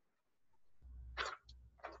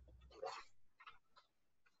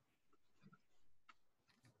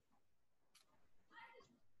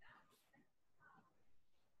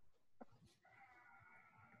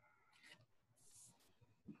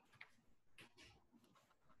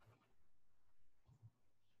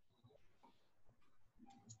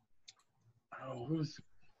 Oh, who's...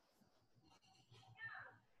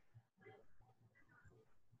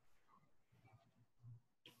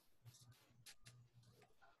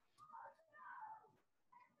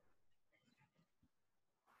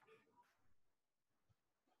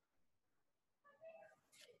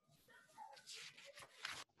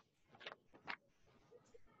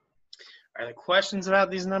 Are there questions about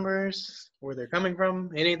these numbers? Where they're coming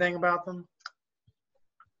from? Anything about them?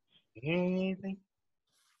 Anything?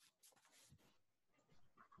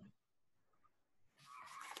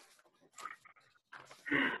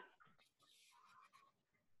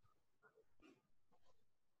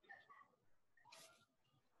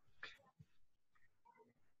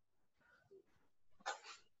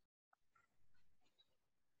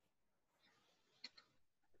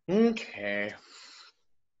 Okay.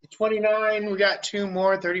 29, we got 2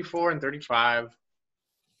 more, 34 and 35.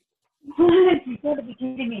 You gotta be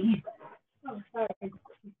kidding me. Oh, sorry.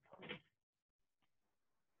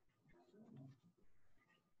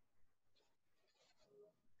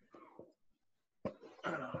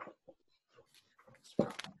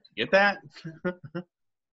 Get that?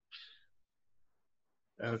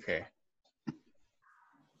 Okay.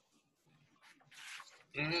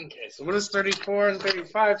 Okay, so what does 34 and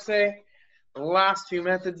 35 say? The last 2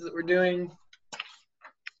 methods that we're doing.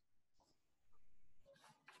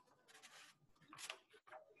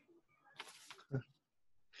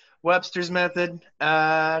 Webster's method.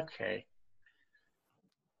 Okay.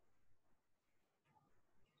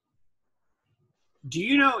 Do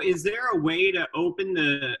you know, is there a way to open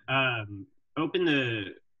the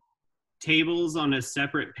tables on a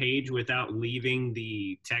separate page without leaving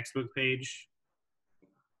the textbook page?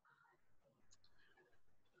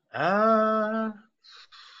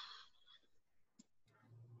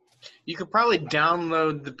 You could probably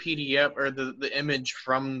download the PDF or the image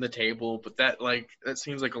from the table, but that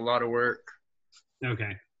seems like a lot of work.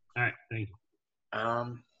 Okay. All right. Thank you.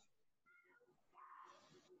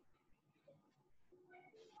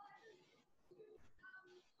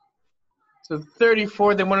 So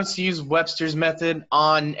 34, they want us to use Webster's method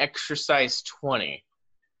on exercise 20.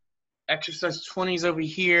 Exercise 20 is over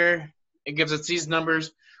here. It gives us these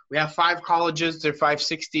numbers. We have 5 colleges. They're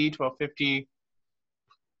 560, 1250,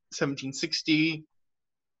 1760,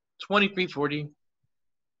 2340.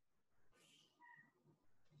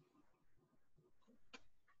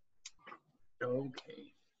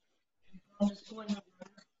 Okay.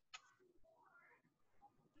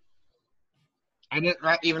 I didn't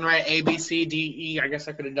even write A, B, C, D, E. I guess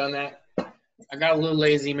I could have done that. I got a little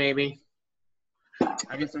lazy, maybe.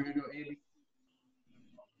 I guess I'm going to go A, B.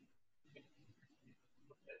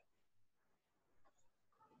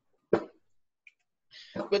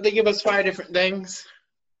 But they give us 5 different things.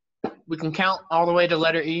 We can count all the way to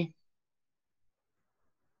letter E.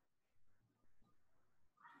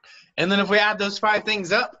 And then if we add those 5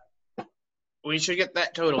 things up, we should get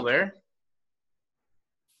that total there.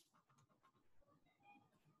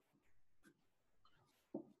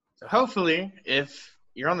 So hopefully, if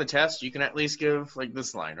you're on the test, you can at least give like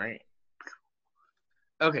this line, right?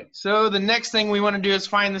 Okay, so the next thing we want to do is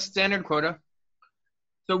find the standard quota.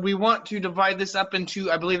 So we want to divide this up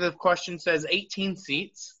into, I believe the question says 18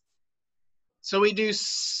 seats. So we do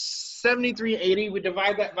 7380, we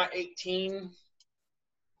divide that by 18.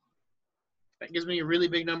 That gives me a really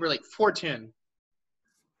big number, like 410.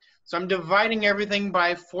 So I'm dividing everything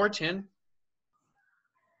by 410.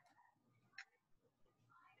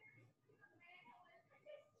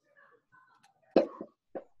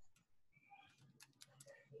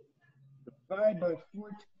 Divide by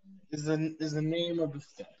 410 is the name of the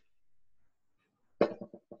step.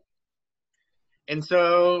 And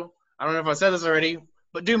so, I don't know if I said this already,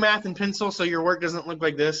 but do math in pencil so your work doesn't look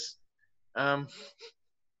like this. So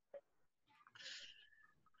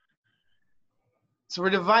we're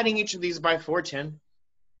dividing each of these by 410.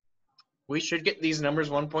 We should get these numbers: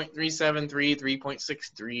 1.373,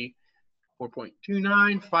 3.63,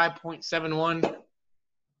 4.29, 5.71.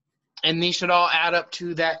 And these should all add up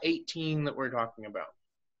to that 18 that we're talking about.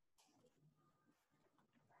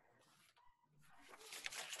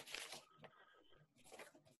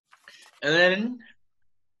 And then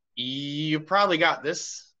you probably got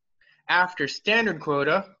this. After standard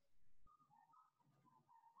quota,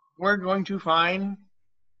 we're going to find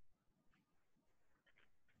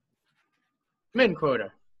min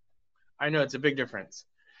quota. I know it's a big difference.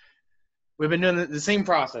 We've been doing the same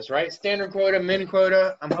process, right? Standard quota, min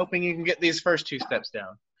quota. I'm hoping you can get these first two steps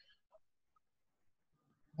down.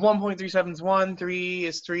 1.37 is 1, 3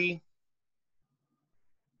 is 3.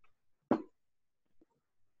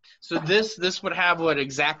 So this would have what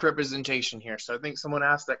exact representation here. So I think someone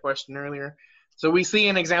asked that question earlier. So we see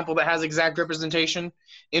an example that has exact representation.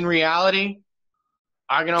 In reality,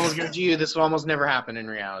 I can almost guarantee you this will almost never happen in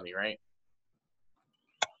reality, right?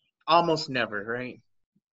 Almost never, right?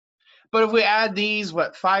 But if we add these,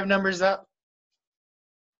 5 numbers up?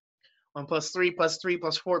 1 plus 3 plus 3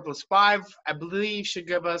 plus 4 plus 5, I believe should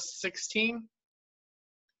give us 16.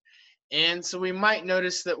 And so we might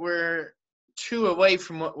notice that we're 2 away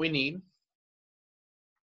from what we need.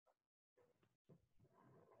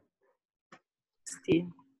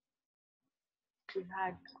 Still, we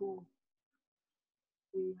had two.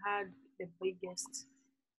 We had the biggest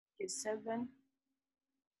is 7,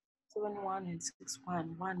 7, 1, and 6,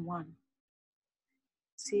 1, 1, 1.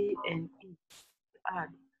 C and E add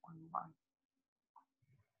 1, 1.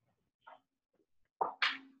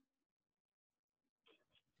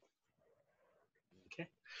 Okay.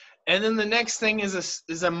 And then the next thing is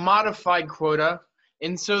a modified quota.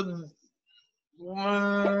 And so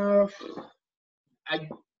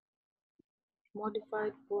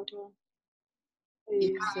Modified quota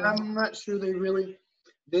is I'm not sure they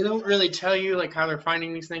don't really tell you like how they're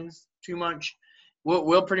finding these things too much.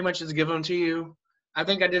 We'll pretty much just give them to you. I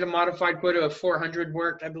think I did a modified quota of 400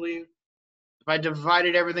 worked, I believe. If I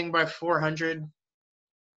divided everything by 400,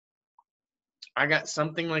 I got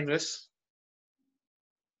something like this.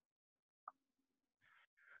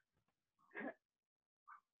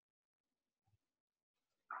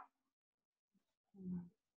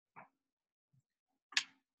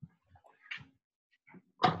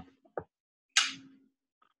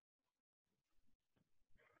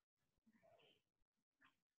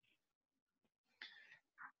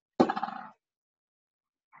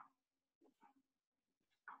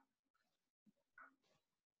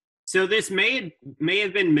 So this may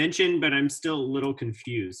have been mentioned, but I'm still a little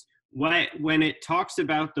confused. When it talks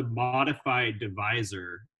about the modified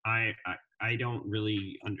divisor, I don't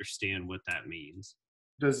really understand what that means.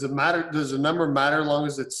 Does the number matter as long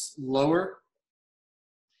as it's lower?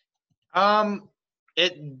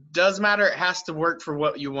 It does matter. It has to work for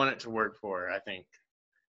what you want it to work for, I think.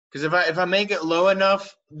 Because if I make it low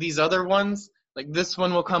enough, these other ones, like this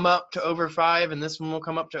one will come up to over 5, and this one will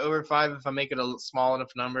come up to over 5 if I make it a small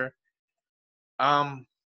enough number. But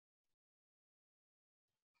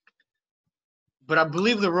I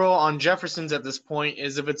believe the rule on Jefferson's at this point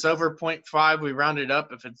is if it's over 0.5, we round it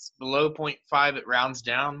up. If it's below 0.5, it rounds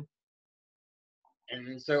down.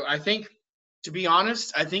 And so I think, to be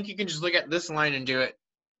honest, I think you can just look at this line and do it.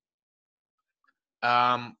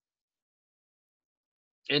 And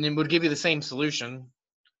it would give you the same solution.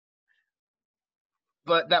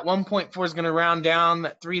 But that 1.4 is going to round down.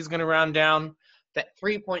 That 3 is going to round down. That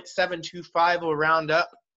 3.725 will round up.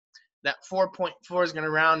 That 4.4 is going to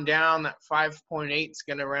round down. That 5.8 is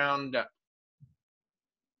going to round up.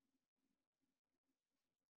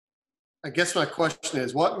 I guess my question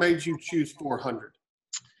is, what made you choose 400?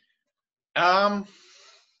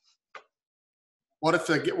 What if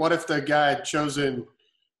the guy had chosen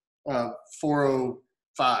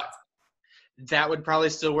 405? that would probably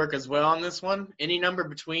still work as well on this one. Any number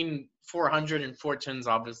between 400 and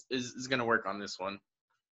 410 is going to work on this one.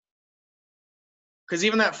 Because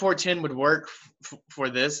even that 410 would work for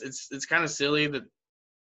this. It's kind of silly that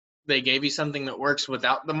they gave you something that works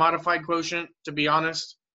without the modified quotient, to be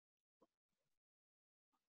honest.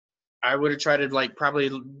 I would have tried to like probably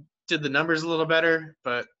did the numbers a little better,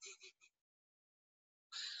 but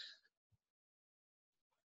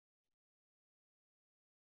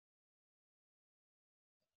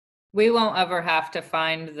we won't ever have to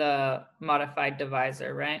find the modified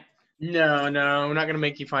divisor, right? no, we're not going to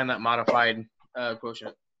make you find that modified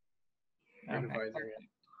quotient. Okay. Divisor,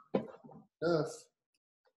 yeah. Yes.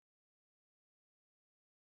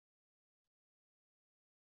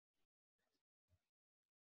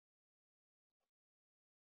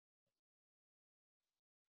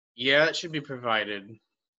 Yeah, it should be provided.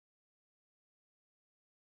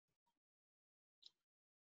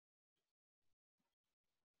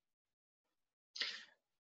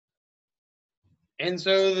 And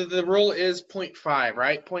so the rule is 0.5,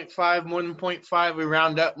 right? 0.5, more than 0.5, we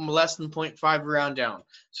round up, less than 0.5, we round down.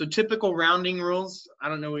 So typical rounding rules, I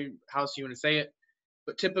don't know how else you want to say it,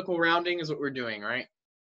 but typical rounding is what we're doing, right?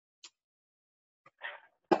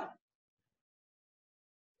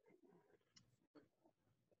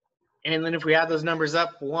 And then if we add those numbers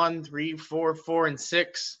up, 1, 3, 4, 4, and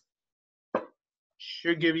 6,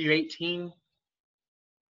 should give you 18.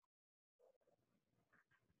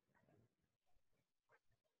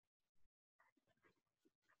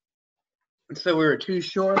 And so we were 2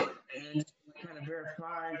 short, and we kind of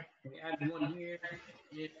verified. We added 1 here,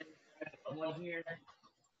 and 1 here.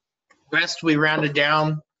 Rest we rounded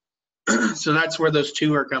down, so that's where those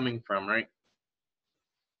 2 are coming from, right?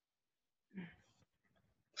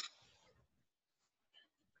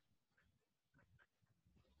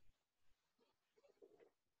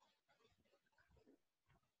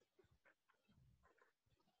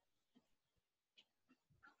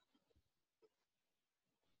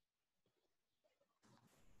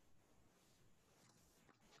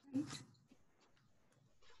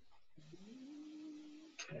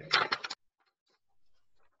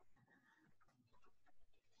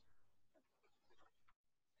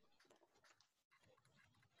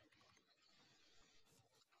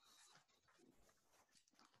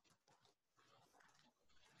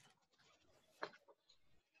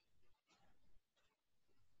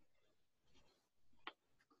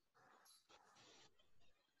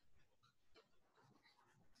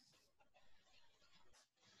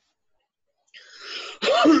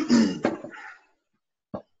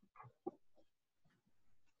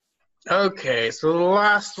 Okay, so the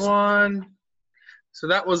last one. So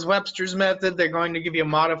that was Webster's method. They're going to give you a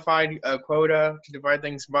modified quota to divide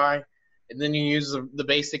things by, and then you use the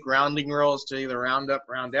basic rounding rules to either round up,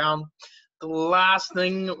 round down. The last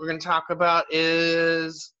thing that we're going to talk about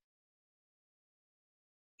is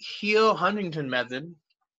Heal-Huntington method.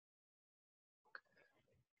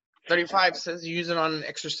 35 says use it on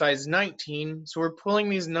exercise 19. So we're pulling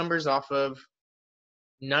these numbers off of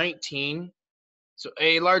 19. So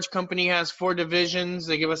a large company has 4 divisions.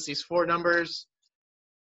 They give us these 4 numbers.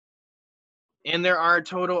 And there are a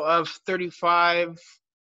total of 35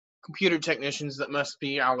 computer technicians that must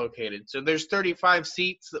be allocated. So there's 35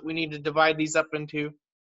 seats that we need to divide these up into.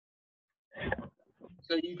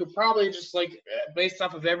 So you could probably just like, based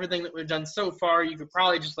off of everything that we've done so far, you could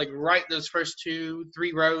probably just like write those first 2,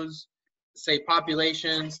 3 rows, say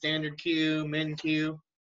population, standard queue, min queue.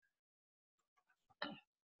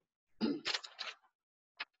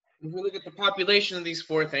 If we look at the population of these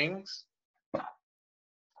 4 things,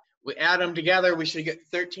 we add them together, we should get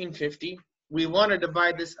 1350. We want to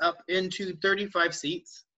divide this up into 35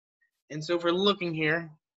 seats. And so if we're looking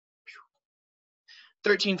here,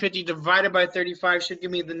 1350 divided by 35 should give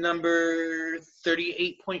me the number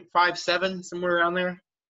 38.57, somewhere around there.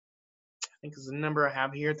 I think is the number I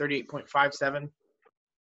have here, 38.57.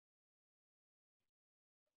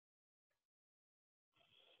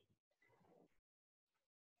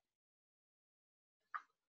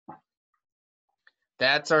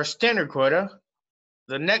 That's our standard quota.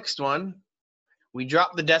 The next one, we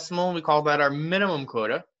drop the decimal, and we call that our minimum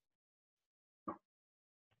quota.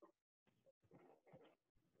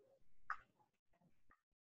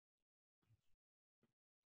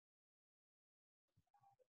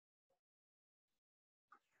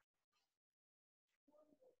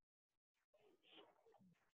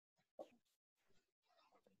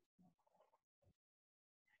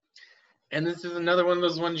 And this is another one of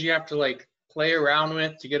those ones you have to like play around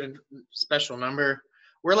with to get a special number.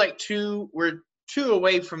 We're 2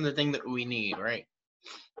 away from the thing that we need, right?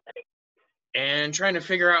 and trying to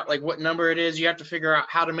figure out like what number it is. You have to figure out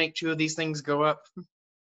how to make two of these things go up.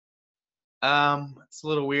 It's a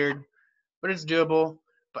little weird, but it's doable.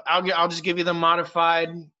 But I'll just give you the modified,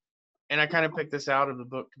 and I kind of picked this out of the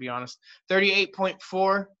book, to be honest.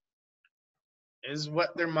 38.4 is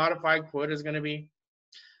what their modified quota is going to be.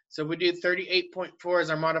 So if we do 38.4 as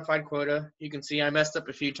our modified quota, you can see I messed up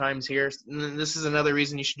a few times here. And this is another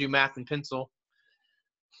reason you should do math in pencil.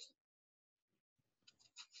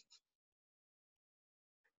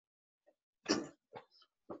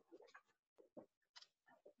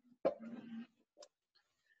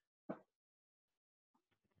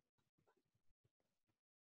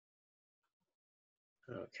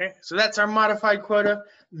 Okay, so that's our modified quota.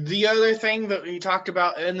 The other thing that we talked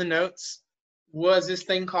about in the notes was this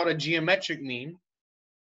thing called a geometric mean.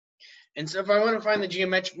 And so if I want to find the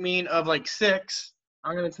geometric mean of like 6,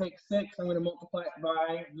 I'm going to take 6, I'm going to multiply it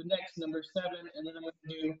by the next number, 7, and then I'm going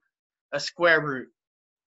to do a square root.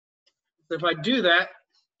 So if I do that,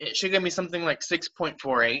 it should give me something like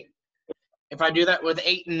 6.48. If I do that with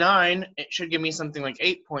 8 and 9, it should give me something like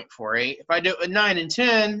 8.48. If I do it with 9 and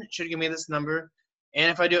 10, it should give me this number. And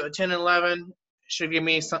if I do it with 10 and 11, it should give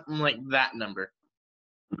me something like that number.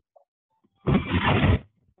 I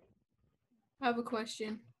have a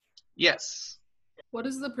question. Yes. What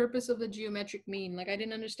is the purpose of the geometric mean? Like, I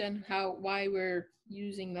didn't understand why we're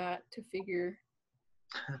using that to figure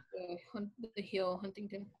the hill,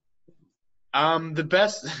 Huntington. The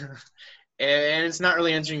best, and it's not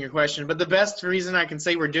really answering your question, but the best reason I can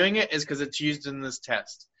say we're doing it is because it's used in this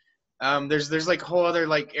test. There's like whole other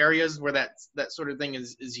like areas where that sort of thing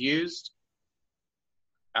is used.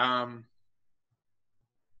 Okay.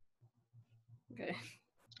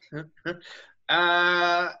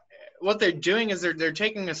 What they're doing is they're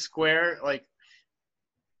taking a square, like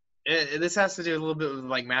this has to do a little bit with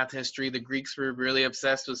like math history. The Greeks were really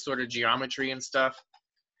obsessed with sort of geometry and stuff.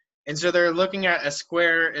 And so they're looking at a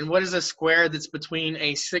square, and what is a square that's between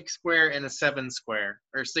a 6 square and a 7 square,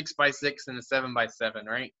 or 6 by 6 and a 7 by 7,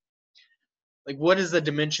 right? Like, what is the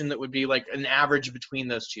dimension that would be like an average between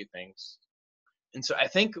those two things? And so I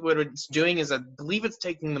think what it's doing is I believe it's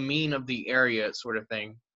taking the mean of the area sort of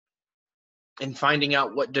thing and finding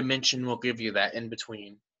out what dimension will give you that in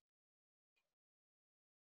between.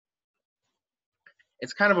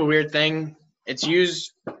 It's kind of a weird thing. It's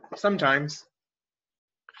used sometimes.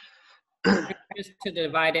 Just to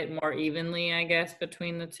divide it more evenly, I guess,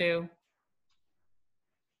 between the two.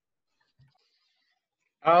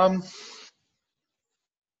 I'm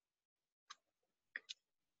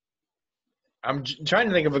trying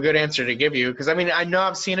to think of a good answer to give you, because I mean, I know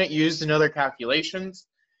I've seen it used in other calculations.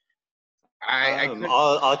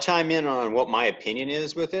 I'll chime in on what my opinion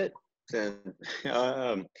is with it. So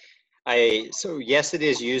yes, it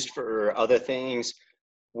is used for other things.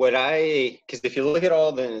 Because if you look at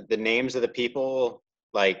all the names of the people,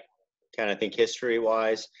 like kind of think history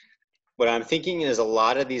wise, what I'm thinking is a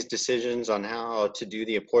lot of these decisions on how to do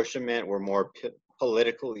the apportionment were more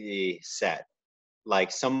politically set.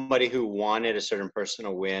 Like somebody who wanted a certain person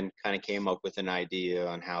to win kind of came up with an idea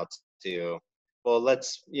on how to, well,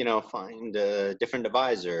 let's, find a different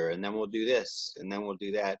divisor, and then we'll do this, and then we'll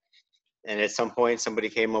do that. And at some point, somebody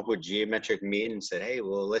came up with geometric mean and said, hey,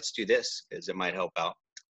 well, let's do this because it might help out.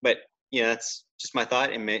 But, that's just my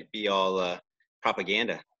thought. It may be all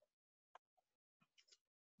propaganda.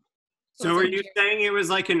 So are you saying it was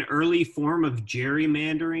like an early form of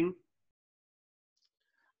gerrymandering?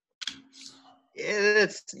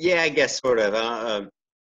 I guess sort of.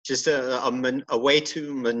 Just a way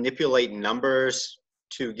to manipulate numbers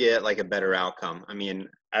to get like a better outcome. I mean,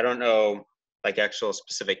 I don't know like actual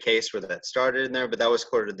specific case where that started in there, but that was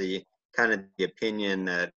sort of the opinion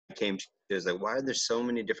that came to, is like, why are there so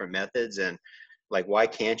many different methods, and like why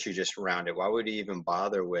can't you just round it? Why would you even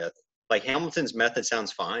bother with, like, Hamilton's method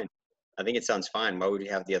sounds fine. I think it sounds fine. Why would you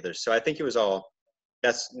have the others? So I think it was all,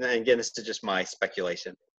 again, this is just my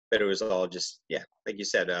speculation, but it was all just, like you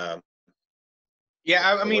said, I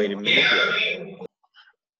mean, it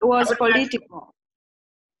was political.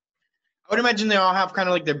 I would imagine they all have kind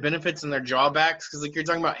of like their benefits and their drawbacks, because like you're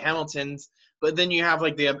talking about Hamilton's, but then you have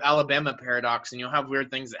like the Alabama paradox, and you'll have weird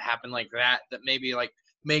things that happen like that maybe like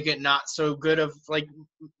make it not so good of like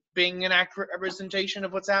being an accurate representation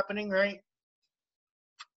of what's happening, right?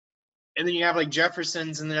 And then you have like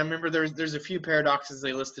Jefferson's, and then I remember there's a few paradoxes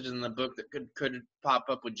they listed in the book that could pop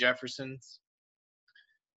up with Jefferson's.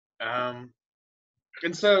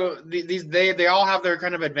 And so they all have their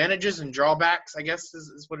kind of advantages and drawbacks, I guess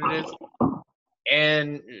is what it is.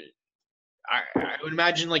 And I would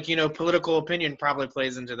imagine, like, political opinion probably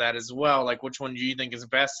plays into that as well. Like, which one do you think is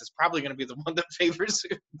best is probably going to be the one that favors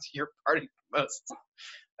your party most.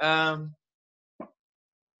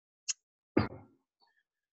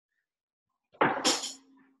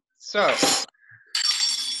 So,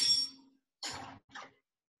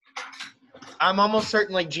 I'm almost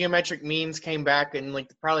certain, like, geometric means came back in, like,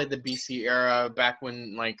 probably the BC era, back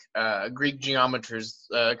when, like, Greek geometers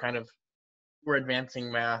kind of were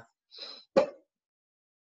advancing math.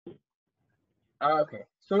 Okay,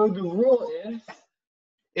 so the rule is,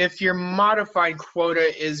 if your modified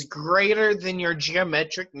quota is greater than your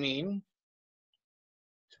geometric mean,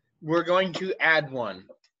 we're going to add 1.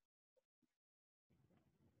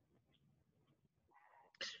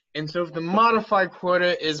 And so if the modified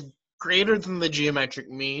quota is greater than the geometric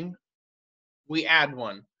mean, we add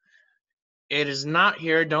 1. It is not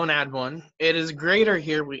here, don't add 1. It is greater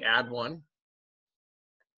here, we add 1.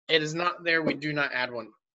 It is not there, we do not add 1.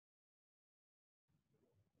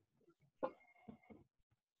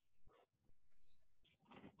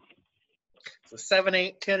 So 7,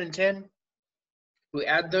 8, 10, and 10. We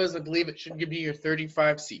add those, I believe it should give you your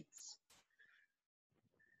 35 seats.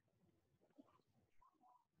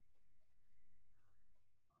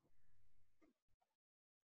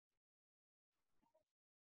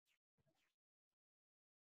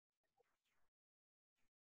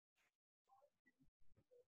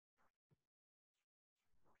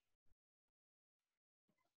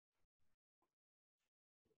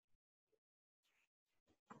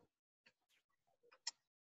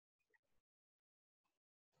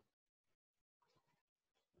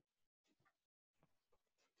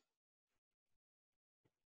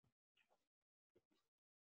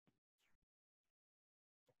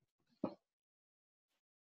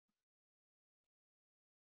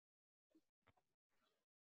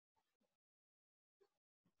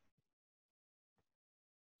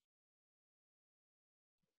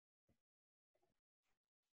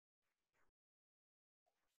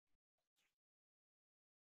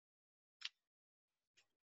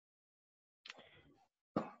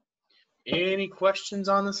 Any questions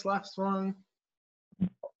on this last one?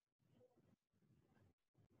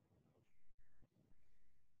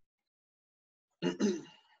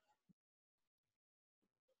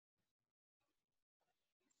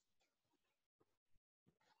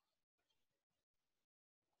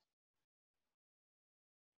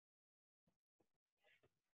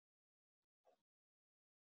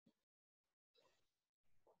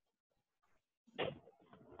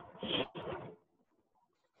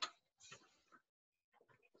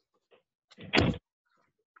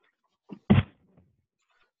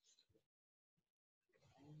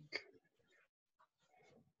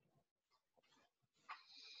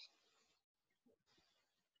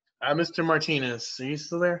 Mr. Martinez, are you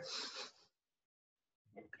still there?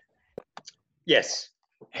 Yes.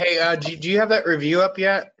 Hey, do you have that review up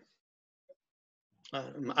yet?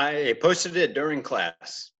 I posted it during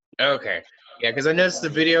class. Okay. Yeah, because I noticed the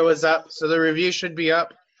video was up, so the review should be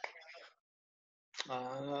up.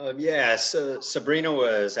 Yeah, so Sabrina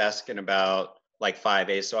was asking about like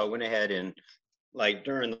 5A, so I went ahead and like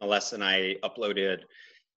during the lesson I uploaded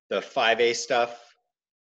the 5A stuff.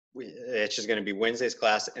 It's just going to be Wednesday's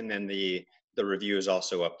class, and then the review is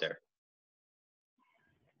also up there.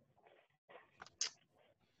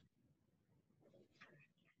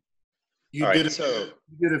 You All did right, so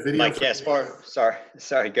you did a video. Like, yes,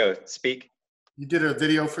 sorry, go speak. You did a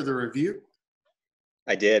video for the review?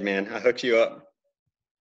 I did, man. I hooked you up.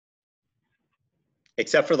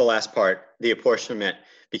 Except for the last part, the apportionment,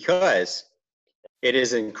 because it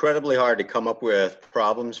is incredibly hard to come up with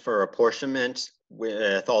problems for apportionment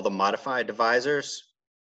with all the modified divisors.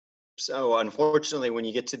 So unfortunately, when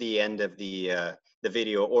you get to the end of the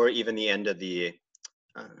video, or even the end of the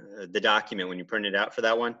document, when you print it out for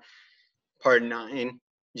that one, part 9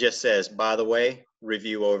 just says, by the way,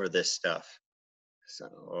 review over this stuff. So,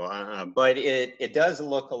 but it does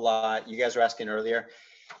look a lot, you guys were asking earlier,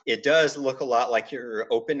 it does look a lot like your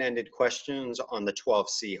open-ended questions on the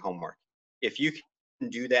 12C homework. If you can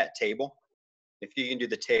do that table, if you can do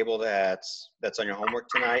the table that's on your homework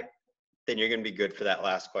tonight, then you're going to be good for that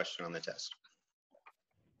last question on the test.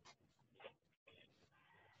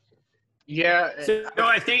 Yeah. So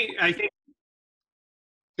I think.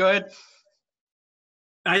 Go ahead.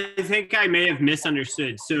 I think I may have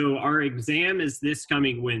misunderstood. So our exam is this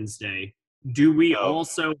coming Wednesday. Do we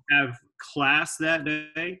also have class that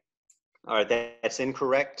day? All right, that's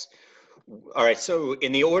incorrect. All right, so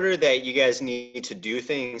in the order that you guys need to do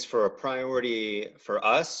things for a priority for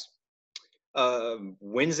us,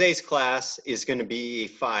 Wednesday's class is going to be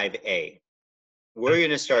 5A. we're going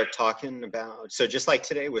to start talking about, so just like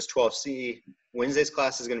today was 12C, Wednesday's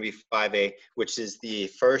class is going to be 5A, which is the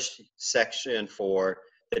first section for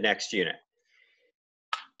the next unit.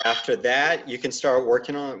 After that, you can start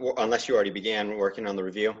working on, unless you already began working on the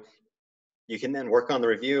review, you can then work on the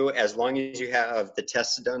review as long as you have the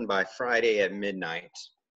tests done by Friday at midnight,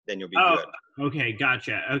 then you'll be good. Okay,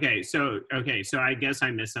 gotcha. Okay, so I guess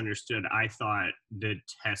I misunderstood. I thought the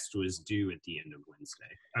test was due at the end of Wednesday.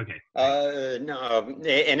 Okay. No,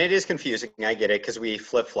 and it is confusing. I get it because we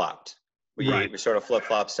flip-flopped. We sort of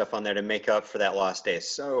flip-flop stuff on there to make up for that lost day.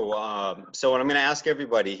 So, so what I'm going to ask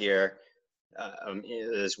everybody here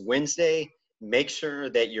is Wednesday, make sure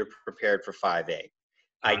that you're prepared for 5A.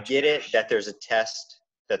 I get it that there's a test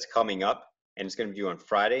that's coming up and it's going to be due on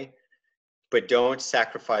Friday, but don't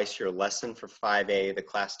sacrifice your lesson for 5A, the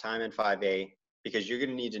class time in 5A, because you're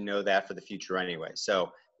going to need to know that for the future anyway.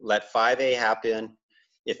 So let 5A happen.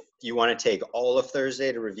 If you want to take all of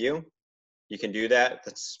Thursday to review, you can do that.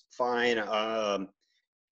 That's fine.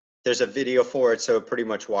 There's a video for it, so it pretty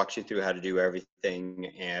much walks you through how to do everything.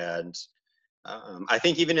 And I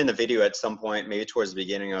think even in the video at some point, maybe towards the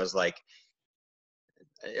beginning, I was like,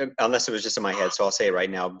 unless it was just in my head, so I'll say it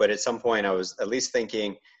right now, but at some point I was at least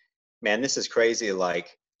thinking, man, this is crazy.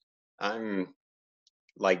 Like, I'm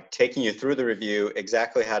like taking you through the review,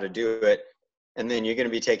 exactly how to do it, and then you're going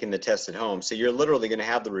to be taking the test at home. So you're literally going to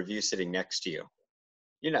have the review sitting next to you.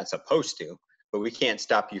 You're not supposed to, but we can't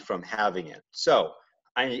stop you from having it. So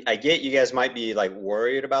I get you guys might be like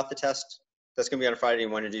worried about the test that's going to be on Friday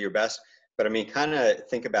and want to do your best, but I mean, kind of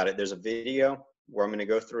think about it. There's a video where I'm going to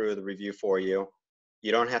go through the review for you.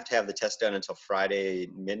 You don't have to have the test done until Friday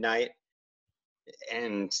midnight.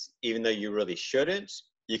 And even though you really shouldn't,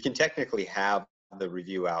 you can technically have the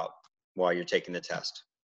review out while you're taking the test.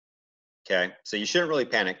 Okay, so you shouldn't really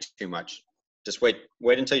panic too much. Just wait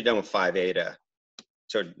until you're done with 5A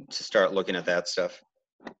to start looking at that stuff.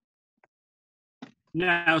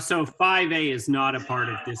 No, so 5A is not a part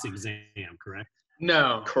of this exam, correct?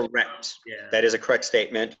 No. Correct. Yeah. That is a correct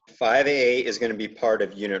statement. 5A is going to be part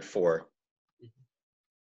of Unit 4.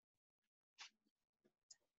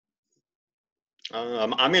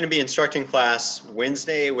 I'm going to be instructing class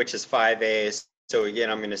Wednesday, which is 5A. So again,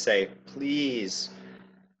 I'm going to say, please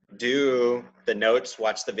do the notes,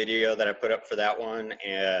 watch the video that I put up for that one,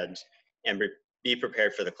 and be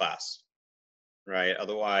prepared for the class, right?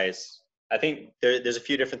 Otherwise, I think there's a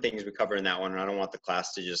few different things we cover in that one, and I don't want the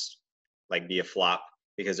class to just like be a flop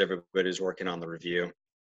because everybody's working on the review.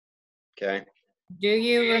 Okay. Do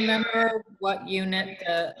you remember what unit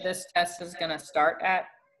this test is going to start at?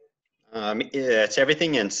 It's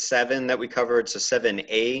everything in 7 that we covered. So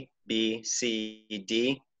 7A, B, C,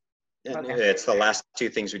 D. And Okay. it's the last 2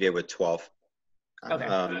 things we did with 12.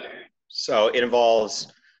 Okay. So it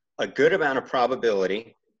involves a good amount of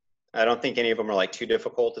probability. I don't think any of them are like too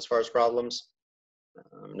difficult as far as problems.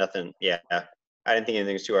 Nothing. Yeah. I didn't think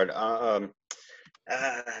anything was too hard.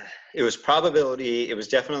 It was probability. It was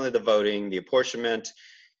definitely the voting, the apportionment.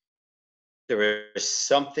 There was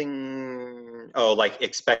something, like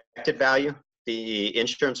expected value, the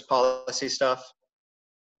insurance policy stuff,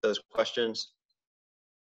 those questions.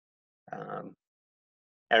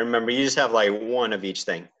 I remember you just have like one of each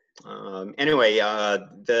thing. Anyway,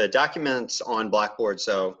 the document's on Blackboard,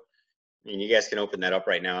 so I mean, you guys can open that up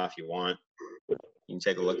right now if you want. You can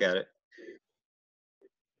take a look at it.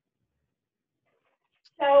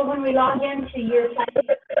 So when we log into your site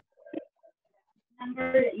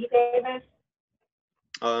number that you gave us,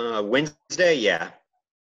 Wednesday, yeah.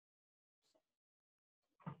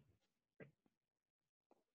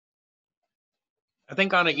 I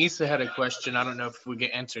think Anna Issa had a question. I don't know if we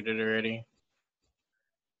get answered it already.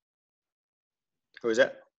 Who is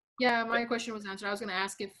that? Yeah, my question was answered. I was going to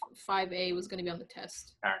ask if 5A was going to be on the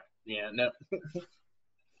test. All right. Yeah, no.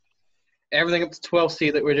 Everything up to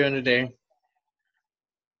 12C that we're doing today.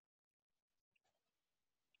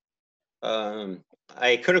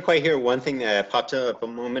 I couldn't quite hear one thing that popped up a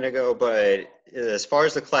moment ago, but as far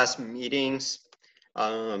as the class meetings,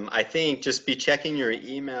 I think just be checking your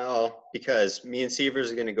email because me and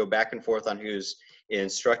Sievers are going to go back and forth on who's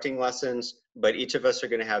instructing lessons, but each of us are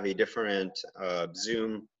going to have a different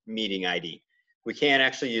Zoom meeting ID. We can't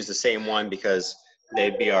actually use the same one because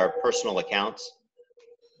they'd be our personal accounts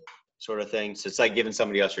sort of thing. So it's like giving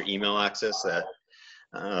somebody else your email access.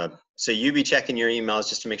 So you be checking your emails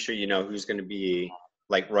just to make sure you know who's going to be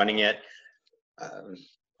like running it,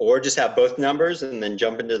 or just have both numbers and then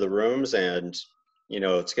jump into the rooms and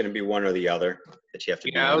it's going to be one or the other that you have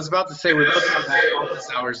to. Yeah, I was about to say we both have back office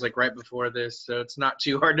hours like right before this, so it's not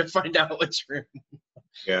too hard to find out which room.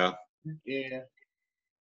 Yeah. Yeah.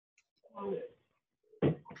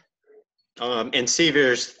 And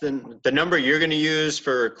Severs, the number you're going to use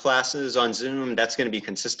for classes on Zoom, that's going to be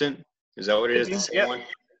consistent? Is that what it is? The same Yep. one?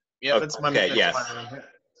 Yeah, that's my. Okay, that's yeah. my-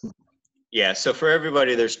 Yeah, so for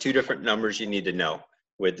everybody, there's two different numbers you need to know.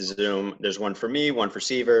 With Zoom, there's one for me, one for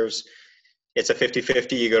Severs. It's a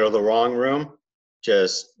 50-50. You go to the wrong room,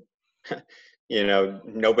 just, you know,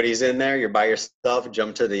 nobody's in there, you're by yourself,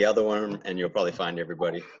 jump to the other one, and you'll probably find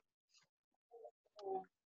everybody. I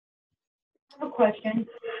have a question.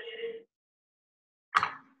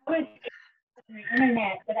 I was on the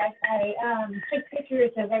internet, but I took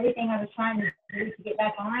pictures of everything I was trying to do to get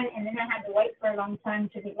back on, and then I had to wait for a long time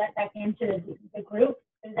to get let back into the group.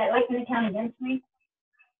 Is that like going to count against me?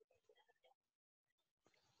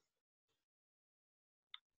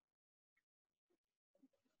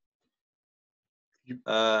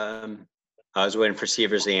 I was waiting for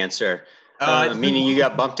Severs to answer. Meaning you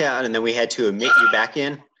got bumped out and then we had to admit you back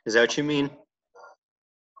in? Is that what you mean?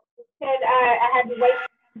 I had to wait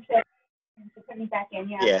to put me back in,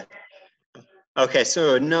 yeah. Yeah. Okay,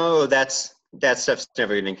 so no, that stuff's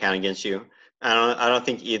never going to count against you. I don't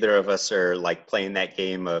think either of us are like playing that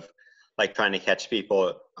game of like trying to catch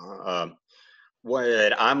people.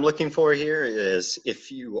 What I'm looking for here is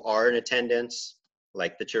if you are in attendance,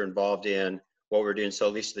 like that you're involved in what we're doing, so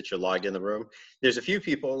at least that you're logged in the room. There's a few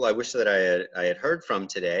people I wish that I had heard from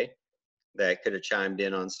today that could have chimed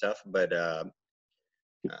in on stuff, but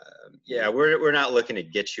yeah, we're not looking to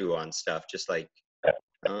get you on stuff, just like,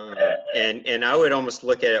 and I would almost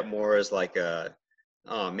look at it more as like oh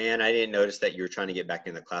man, I didn't notice that you were trying to get back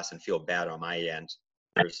into the class and feel bad on my end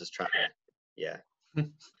versus trying to, yeah.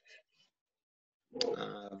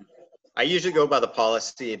 I usually go by the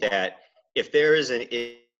policy that if there is an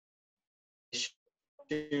issue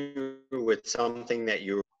with something that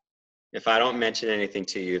if I don't mention anything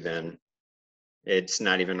to you, then it's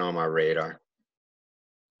not even on my radar.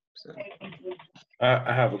 So.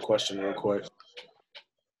 I have a question real quick.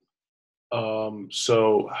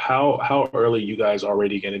 So how early you guys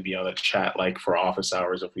already going to be on the chat, like for office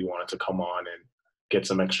hours, if we wanted to come on and get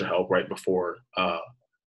some extra help right before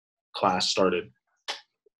class started?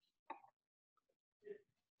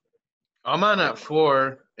 I'm on at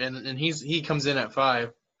 4, and he comes in at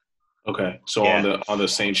 5. Okay, so yeah. on the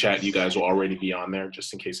same chat, you guys will already be on there,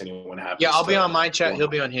 just in case anyone happens. Yeah, I'll be on my chat. He'll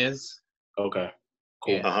be on his. Okay,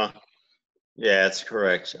 cool. Yeah, that's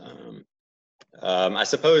correct. I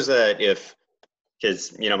suppose that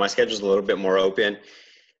because you know my schedule's a little bit more open.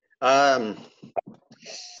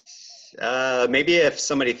 Maybe if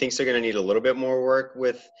somebody thinks they're going to need a little bit more work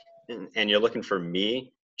with, and you're looking for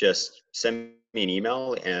me, just send me an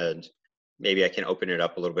email and maybe I can open it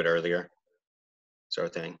up a little bit earlier, sort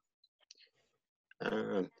of thing.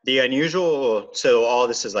 The unusual, so all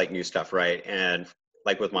this is like new stuff, right? And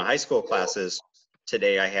like with my high school classes,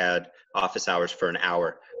 today I had office hours for an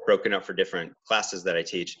hour, broken up for different classes that I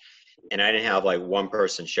teach, and I didn't have like one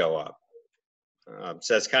person show up.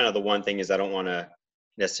 So that's kind of the one thing, is I don't want to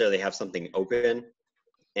necessarily have something open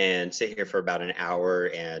and sit here for about an hour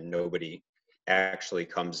and nobody actually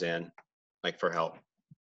comes in like for help.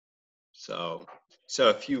 So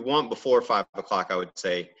if you want before 5 o'clock, I would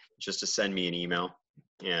say just to send me an email,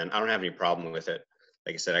 and I don't have any problem with it.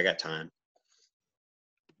 Like I said, I got time.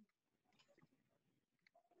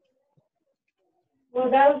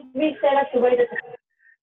 Will those be set up the way that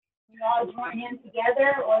you all join in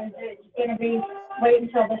together, or is it going to be wait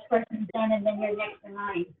until this person's done and then you're next in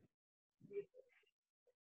line?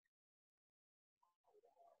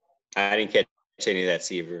 I didn't catch any of that,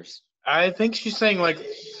 Severs. I think she's saying like,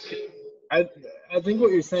 I think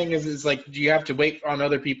what you're saying is like, do you have to wait on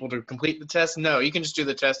other people to complete the test? No, you can just do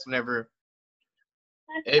the test whenever.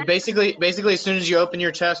 Basically, as soon as you open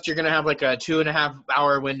your test, you're gonna have like a 2.5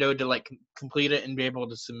 hour window to like complete it and be able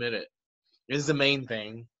to submit it. This is the main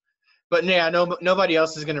thing. But yeah, nobody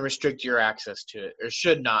else is gonna restrict your access to it, or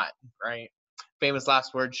should not, right? Famous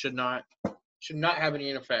last word, should not have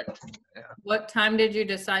any effect. Yeah. What time did you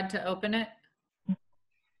decide to open it?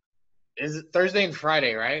 Is it Thursday and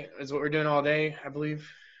Friday, right? Is what we're doing all day, I believe.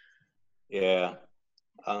 Yeah.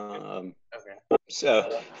 Okay.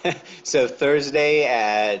 So Thursday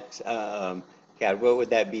at God, what would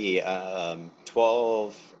that be?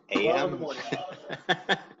 12 a.m.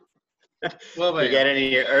 12 You got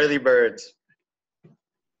any early birds?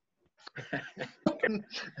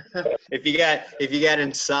 If you got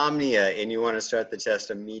insomnia and you want to start the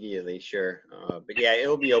test immediately, sure. But yeah,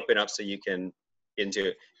 it'll be open up so you can get into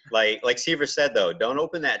it. Like Seaver said though, don't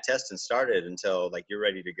open that test and start it until like you're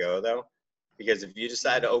ready to go though, because if you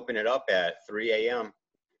decide to open it up at 3 a.m.,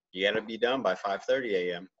 you got to be done by 5:30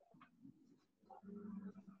 a.m.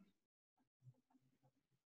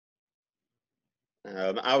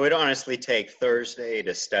 I would honestly take Thursday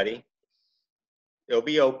to study. It'll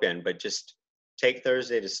be open, but just take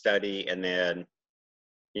Thursday to study, and then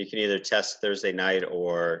you can either test Thursday night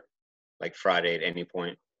or like Friday at any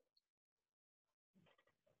point.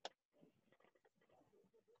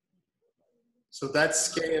 So that's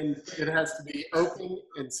scanned, it has to be open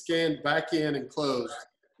and scanned back in and closed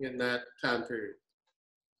in that time period.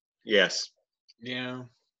 Yes. Yeah.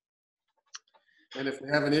 And if we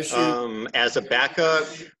have an issue, As a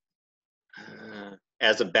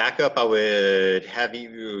backup, I would have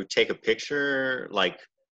you take a picture, like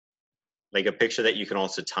a picture that you can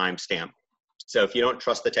also timestamp. So if you don't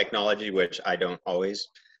trust the technology, which I don't always,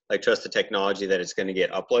 like trust the technology that it's going to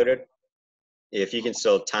get uploaded, if you can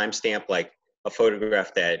still timestamp like a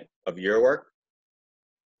photograph of your work,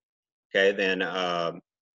 okay, then at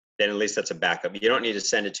least that's a backup. You don't need to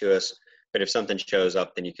send it to us, but if something shows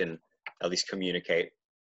up, then you can at least communicate.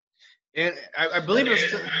 And I believe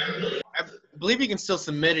I believe you can still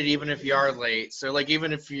submit it even if you are late. So like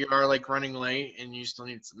even if you are like running late and you still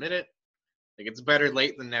need to submit it, like it's better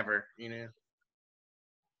late than never, you know.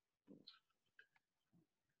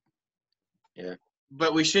 Yeah.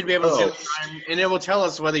 But we should be able to see the time, and it will tell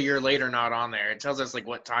us whether you're late or not on there. It tells us like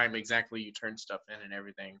what time exactly you turn stuff in and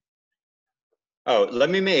everything. Oh, let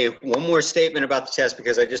me make one more statement about the test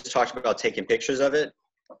because I just talked about taking pictures of it.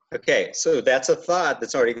 Okay, so that's a thought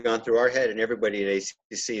that's already gone through our head and everybody at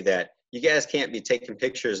ACC, that you guys can't be taking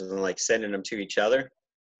pictures and then like sending them to each other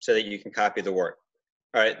so that you can copy the work.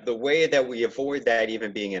 All right, the way that we avoid that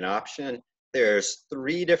even being an option, there's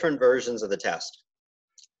 3 different versions of the test.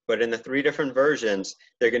 But in the 3 different versions,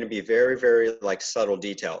 they're going to be very, very like subtle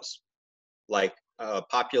details. Like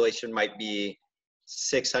population might be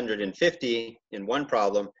 650 in one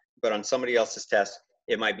problem, but on somebody else's test,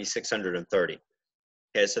 it might be 630.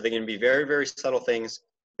 Okay, so they're going to be very, very subtle things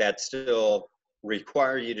that still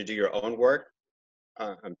require you to do your own work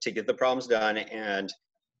to get the problems done. And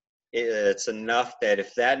it's enough that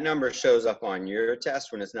if that number shows up on your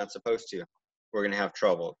test when it's not supposed to, we're going to have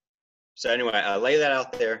trouble. So anyway, I lay that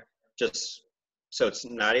out there just so it's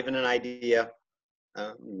not even an idea.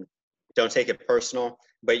 Don't take it personal,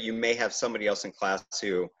 but you may have somebody else in class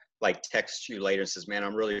who like texts you later and says, man,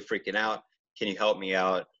 I'm really freaking out. Can you help me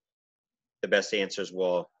out? The best answer is,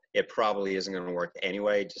 well, it probably isn't going to work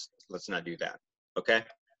anyway. Just let's not do that. Okay.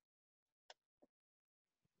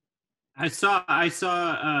 I saw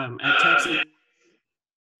at Texas.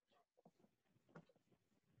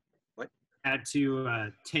 What? Had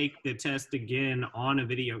to take the test again on a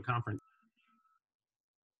video conference.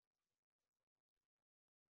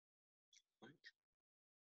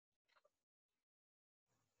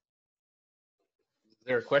 Is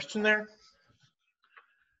there a question there?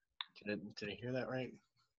 Did I hear that right?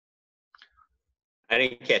 I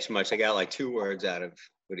didn't catch much. I got like 2 words out of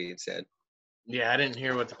what he had said. Yeah, I didn't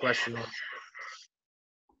hear what the question was.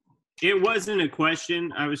 It wasn't a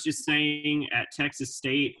question. I was just saying at Texas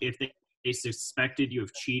State, if they suspected you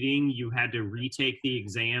of cheating, you had to retake the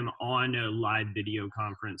exam on a live video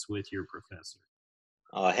conference with your professor.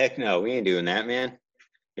 Oh, heck no. We ain't doing that, man.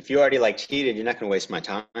 If you already like cheated, you're not going to waste my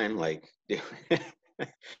time. Like,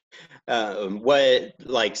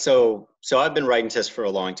 so I've been writing tests for a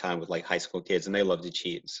long time with like high school kids, and they love to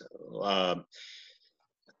cheat. So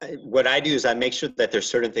what I do is I make sure that there's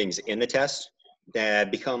certain things in the test that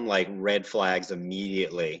become like red flags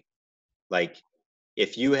immediately. Like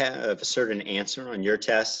if you have a certain answer on your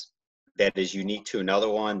test that is unique to another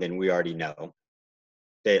one, then we already know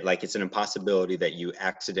that like it's an impossibility that you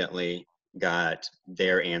accidentally got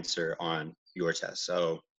their answer on your test.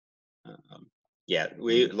 So yeah,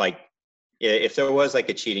 we like, if there was like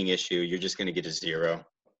a cheating issue, you're just going to get a 0.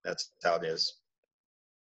 That's how it is.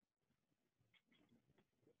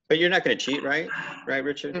 But you're not going to cheat, right? Right,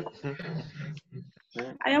 Richard?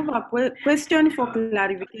 I have a question for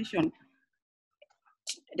clarification.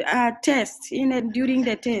 Test, during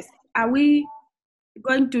the test, are we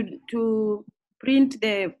going to print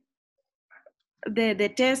the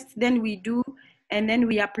test, then we do, and then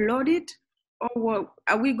we upload it, or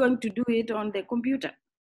are we going to do it on the computer?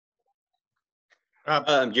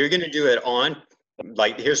 You're going to do it on,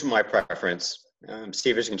 like, here's my preference.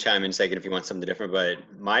 Stevers can chime in a second if you want something different, but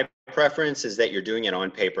my preference is that you're doing it on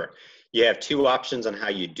paper. You have 2 options on how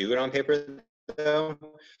you do it on paper, though.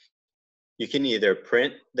 You can either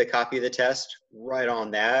print the copy of the test right on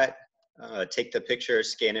that, take the picture,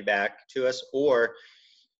 scan it back to us, or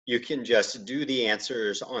you can just do the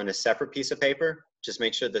answers on a separate piece of paper. Just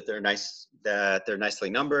make sure that they're nicely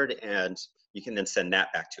numbered, and you can then send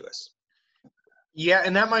that back to us. Yeah,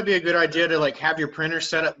 and that might be a good idea to like have your printer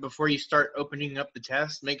set up before you start opening up the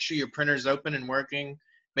test. Make sure your printer's open and working.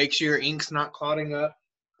 Make sure your ink's not clouding up.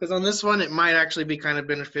 Because on this one, it might actually be kind of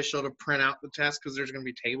beneficial to print out the test because there's going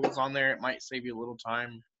to be tables on there. It might save you a little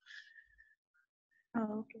time.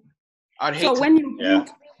 Oh, okay. I'd hate So to, when you Yeah.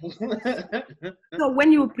 print, so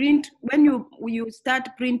when you start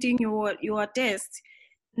printing your test,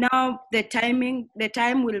 now the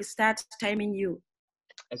time will start timing you.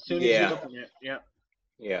 as soon as Yeah. you open it. Yeah.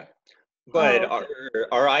 Yeah. But Oh,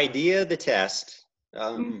 our idea of the test,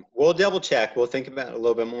 we'll double check, we'll think about it a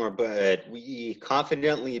little bit more, but we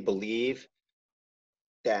confidently believe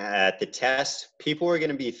that the test, people are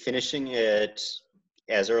going to be finishing it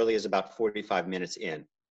as early as about 45 minutes in.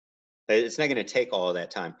 It's not going to take all of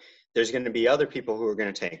that time. There's going to be other people who are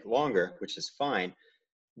going to take longer, which is fine,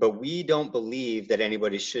 but we don't believe that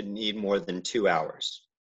anybody should need more than 2 hours.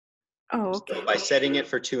 oh, okay. So by setting it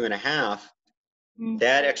for 2.5,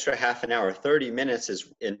 that extra half an hour, 30 minutes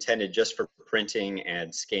is intended just for printing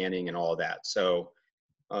and scanning and all that. So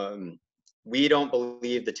we don't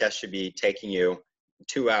believe the test should be taking you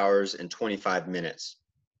 2 hours and 25 minutes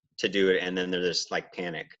to do it. And then there's this like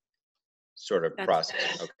panic sort of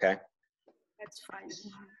process, okay? That's fine.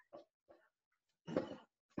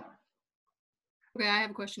 Okay, I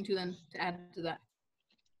have a question too then to add to that.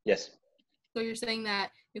 Yes. So you're saying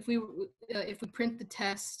that if we print the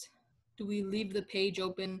test, do we leave the page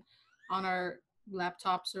open on our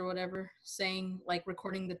laptops or whatever, saying like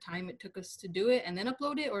recording the time it took us to do it and then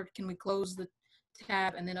upload it, or can we close the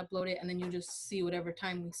tab and then upload it and then you just see whatever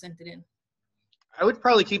time we sent it in? I would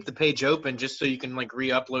probably keep the page open just so you can like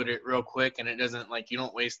re-upload it real quick and it doesn't like you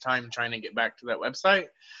don't waste time trying to get back to that website.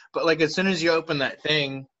 But like as soon as you open that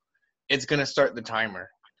thing, it's gonna start the timer.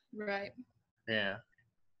 Right. Yeah.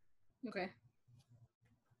 Okay.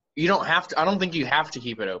 You don't have to. I don't think you have to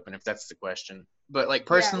keep it open if that's the question. But like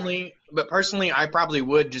personally, I probably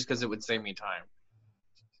would just because it would save me time.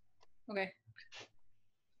 Okay.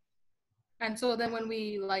 And so then when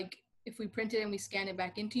we like, if we print it and we scan it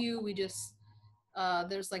back into you, we just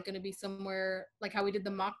there's like going to be somewhere like how we did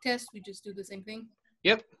the mock test. We just do the same thing.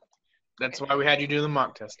 Yep. That's why we had you do the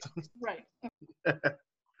mock test. Right.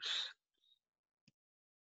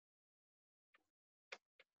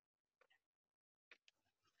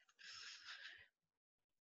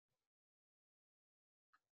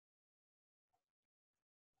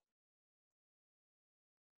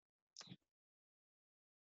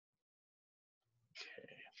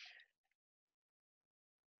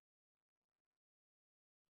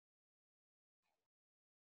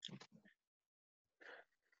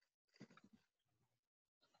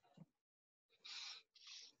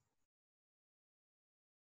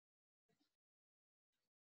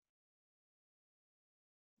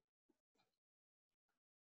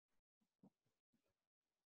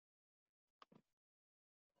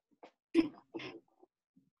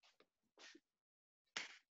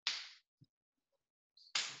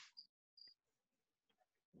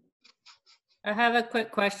 I have a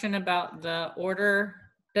quick question about the order.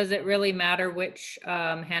 Does it really matter which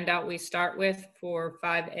handout we start with for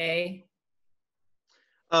 5A?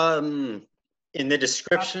 In the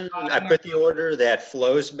description, I put the order that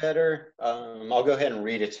flows better. I'll go ahead and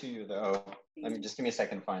read it to you though. Let me just give me a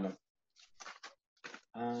second to find them.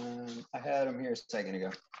 I had them here a second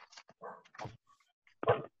ago.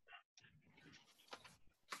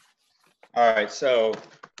 All right, so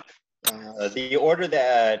the order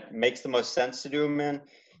that makes the most sense to do them in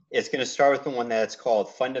is going to start with the one that's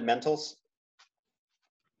called fundamentals.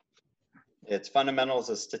 It's fundamentals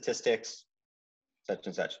of statistics, such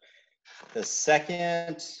and such. The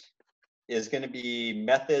second is going to be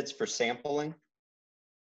methods for sampling.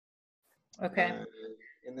 Okay.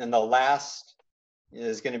 And then the last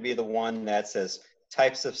is going to be the one that says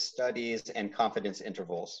types of studies and confidence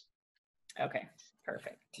intervals. Okay,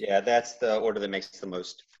 perfect. Yeah, that's the order that makes the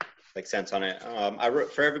most like sense on it. I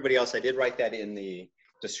wrote for everybody else. I did write that in the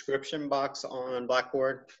description box on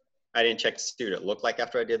Blackboard. I didn't check to see what it looked like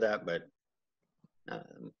after I did that, but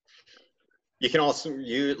you can also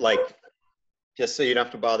use like just so you don't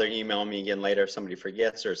have to bother emailing me again later if somebody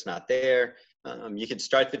forgets or it's not there. You can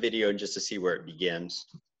start the video just to see where it begins,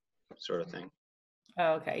 sort of thing.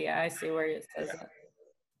 Oh, okay, yeah, I see where it says it.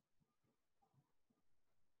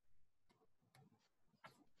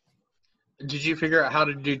 Did you figure out how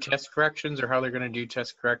to do test corrections or how they're going to do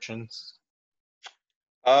test corrections?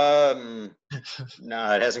 No,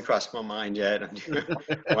 it hasn't crossed my mind yet. I'm doing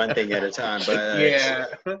one thing at a time, but yeah,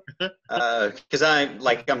 because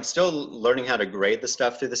I'm still learning how to grade the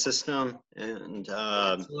stuff through the system, and it's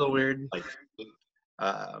a little weird. Like,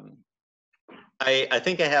 I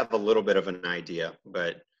think I have a little bit of an idea,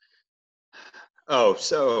 but oh,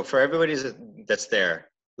 so for everybody that's there,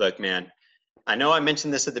 look, man, I know I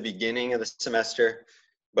mentioned this at the beginning of the semester,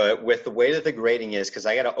 but with the way that the grading is, because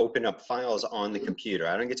I got to open up files on the computer,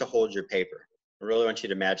 I don't get to hold your paper. I really want you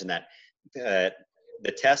to imagine that.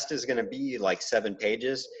 The test is going to be like 7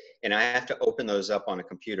 pages, and I have to open those up on a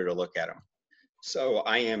computer to look at them. So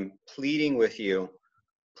I am pleading with you,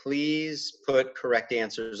 please put correct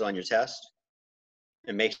answers on your test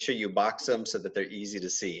and make sure you box them so that they're easy to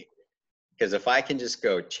see. Because if I can just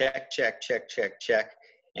go check, check, check, check, check,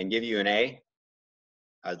 and give you an A,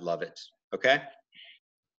 I'd love it. Okay?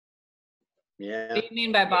 Yeah. What do you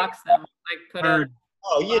mean by box them? Like put a...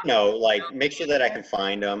 Oh, you know, like make sure that I can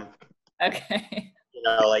find them. Okay. You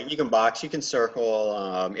know, like you can box, you can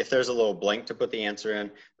circle. If there's a little blank to put the answer in,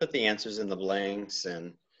 put the answers in the blanks,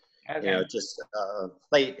 and Okay. you know, just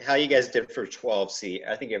like how you guys did for 12C.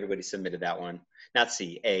 I think everybody submitted that one. Not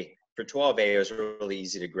C, A. For 12A, it was really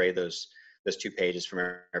easy to grade those 2 pages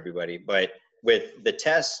from everybody. But with the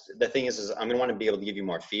test, the thing is I'm gonna want to be able to give you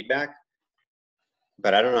more feedback.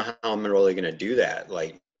 But I don't know how I'm really gonna do that.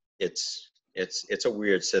 Like it's a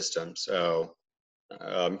weird system. So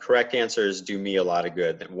correct answers do me a lot of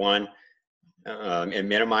good. One, it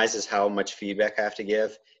minimizes how much feedback I have to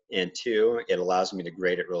give, and 2, it allows me to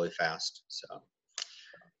grade it really fast. So,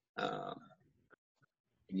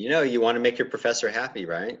 you know, you want to make your professor happy,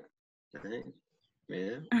 right? Right?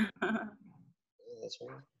 Yeah. That's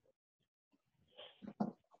right.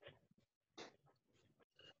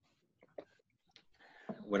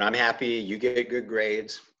 When I'm happy, you get good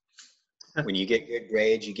grades. When you get good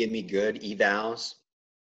grades, you give me good evals.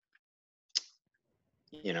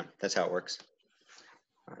 You know, that's how it works.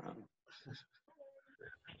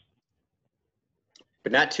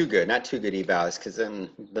 But not too good evals, because then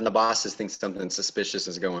the bosses think something suspicious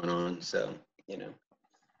is going on. So, you know.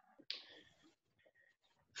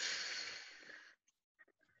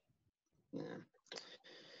 Yeah.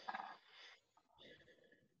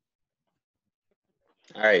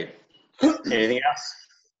 All right. Anything else?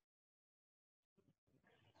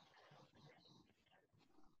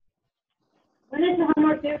 When is the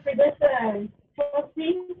homework due for this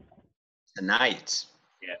 12C? Tonight.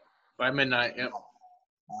 Yeah. By midnight. Yep.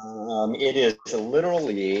 It is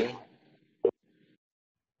literally.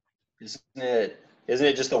 Isn't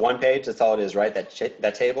it just the 1 page? That's all it is, right?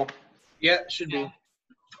 That table. Yeah, it should be.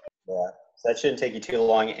 Yeah. So that shouldn't take you too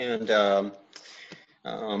long, and a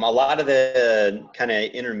lot of the kind of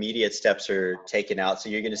intermediate steps are taken out. So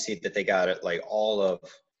you're going to see that they got it like all of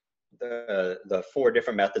the 4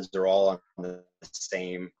 different methods are all on the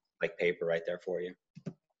same like paper right there for you.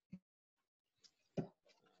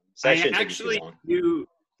 So that shouldn't take you too long.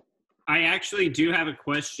 I actually do have a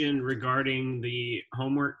question regarding the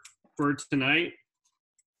homework for tonight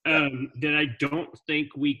that I don't think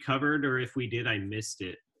we covered, or if we did, I missed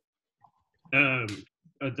it.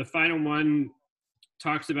 The final one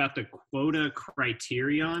talks about the quota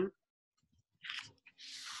criterion.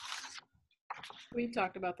 We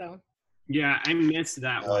talked about that one. Yeah, I missed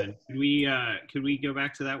that one. Could we go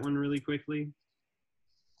back to that one really quickly?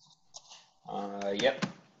 Yep.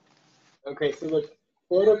 Okay, so the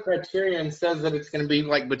quota criterion says that it's going to be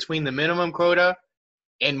like between the minimum quota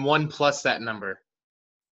and 1 plus that number.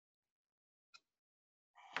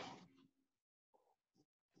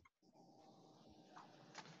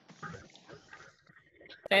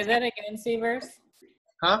 Say that again, Severs.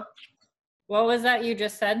 Huh? What was that you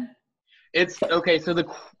just said? It's okay. So the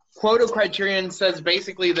quota criterion says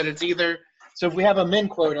basically that it's either, so if we have a min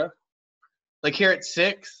quota, like here at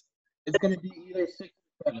 6, it's going to be either 6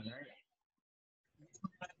 or 7, right?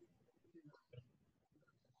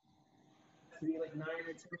 To be like 9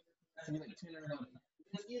 or 10, to be like 10 or 11.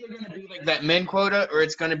 It's either going to be like that min quota, or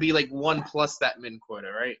it's going to be like 1 plus that min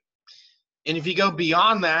quota, right? And if you go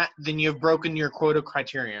beyond that, then you've broken your quota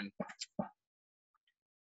criterion.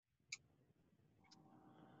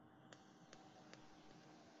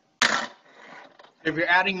 If you're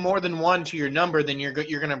adding more than 1 to your number, then you're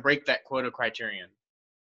going to break that quota criterion.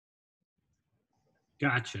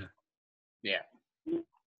 Gotcha. Yeah.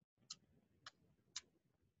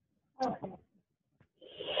 Okay.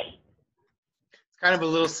 It's kind of a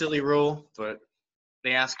little silly rule, but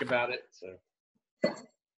they ask about it, so.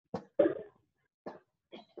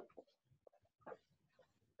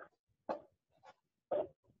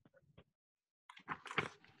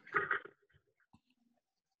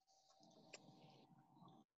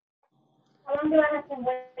 How long do I have to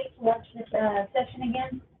wait to watch this session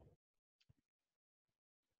again?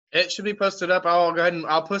 It should be posted up. I'll go ahead and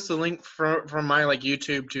I'll post the link from my like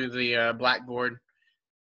YouTube to the Blackboard.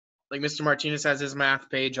 like Mr. Martinez has his math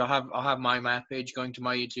page. I'll have my math page going to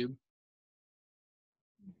my YouTube.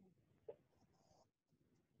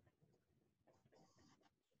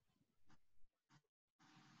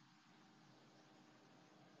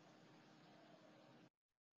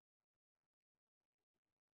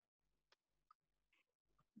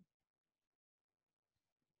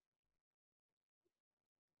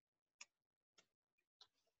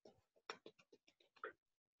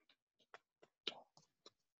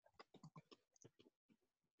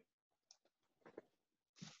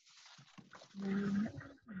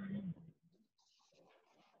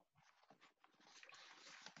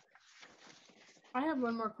 I have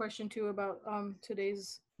one more question too about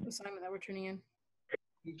today's assignment that we're turning in.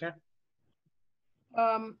 Okay.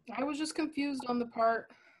 I was just confused on the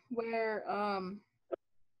part where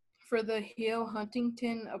for the Hale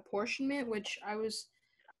Huntington apportionment, which I was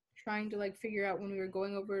trying to like figure out when we were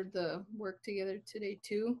going over the work together today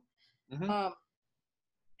too. Mm-hmm.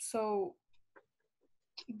 So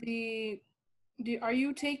are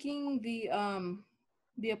you taking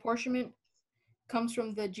the apportionment comes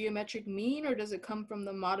from the geometric mean, or does it come from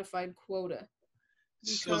the modified quota?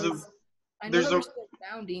 Because I know that we're still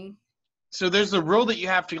rounding. So there's a rule that you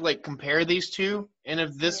have to like compare these two, and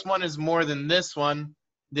if this one is more than this one,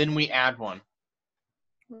 then we add one.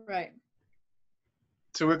 Right.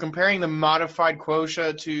 So we're comparing the modified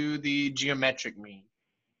quota to the geometric mean.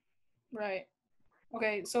 Right.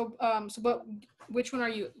 Okay. So but which one are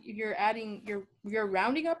you? You're adding. You're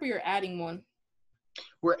rounding up, or you're adding one?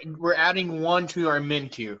 We're adding one to our min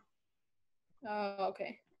q. Oh,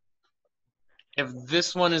 okay. If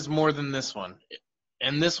this one is more than this one,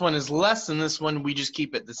 and this one is less than this one, we just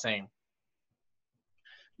keep it the same.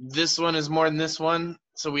 This one is more than this one,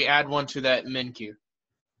 so we add one to that min q.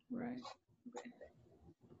 Right. Okay.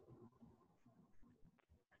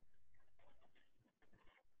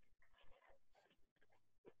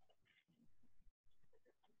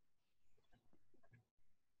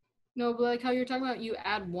 No, but like how you're talking about, you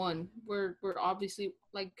add one. We're obviously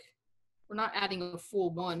like we're not adding a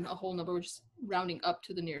full one, a whole number. We're just rounding up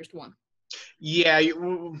to the nearest one. Yeah,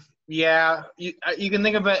 yeah. You can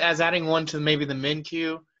think of it as adding one to maybe the min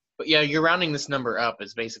q, but yeah, you're rounding this number up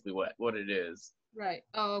is basically what it is. Right.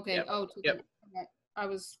 Oh, okay. Yep. Oh, Yep. Okay. I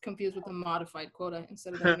was confused with the modified quota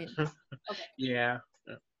instead of the min. Okay. Yeah.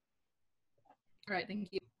 All right.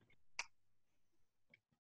 Thank you.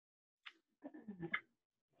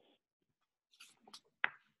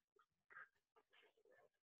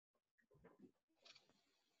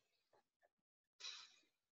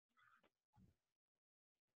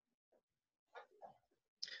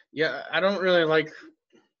 Yeah, I don't really like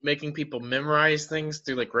making people memorize things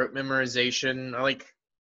through like rote memorization. I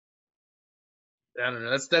don't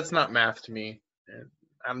know. That's not math to me.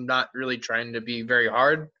 I'm not really trying to be very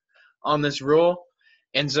hard on this rule.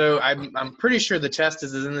 And so I'm pretty sure the test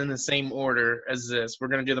is in the same order as this. We're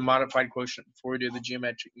going to do the modified quotient before we do the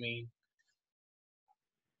geometric mean.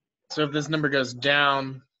 So if this number goes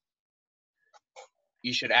down,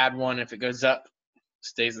 you should add one. If it goes up,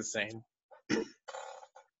 stays the same.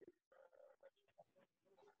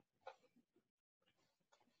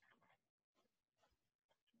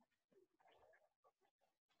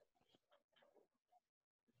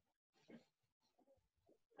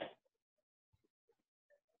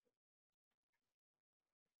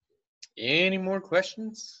 Any more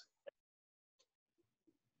questions?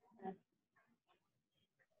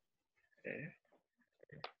 Okay.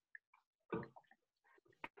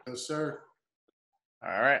 No, sir.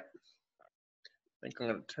 All right. I think I'm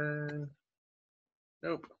going to turn.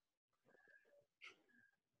 Nope.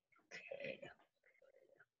 Okay.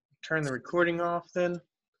 Turn the recording off then.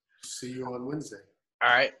 See you on Wednesday. All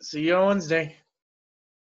right. See you on Wednesday.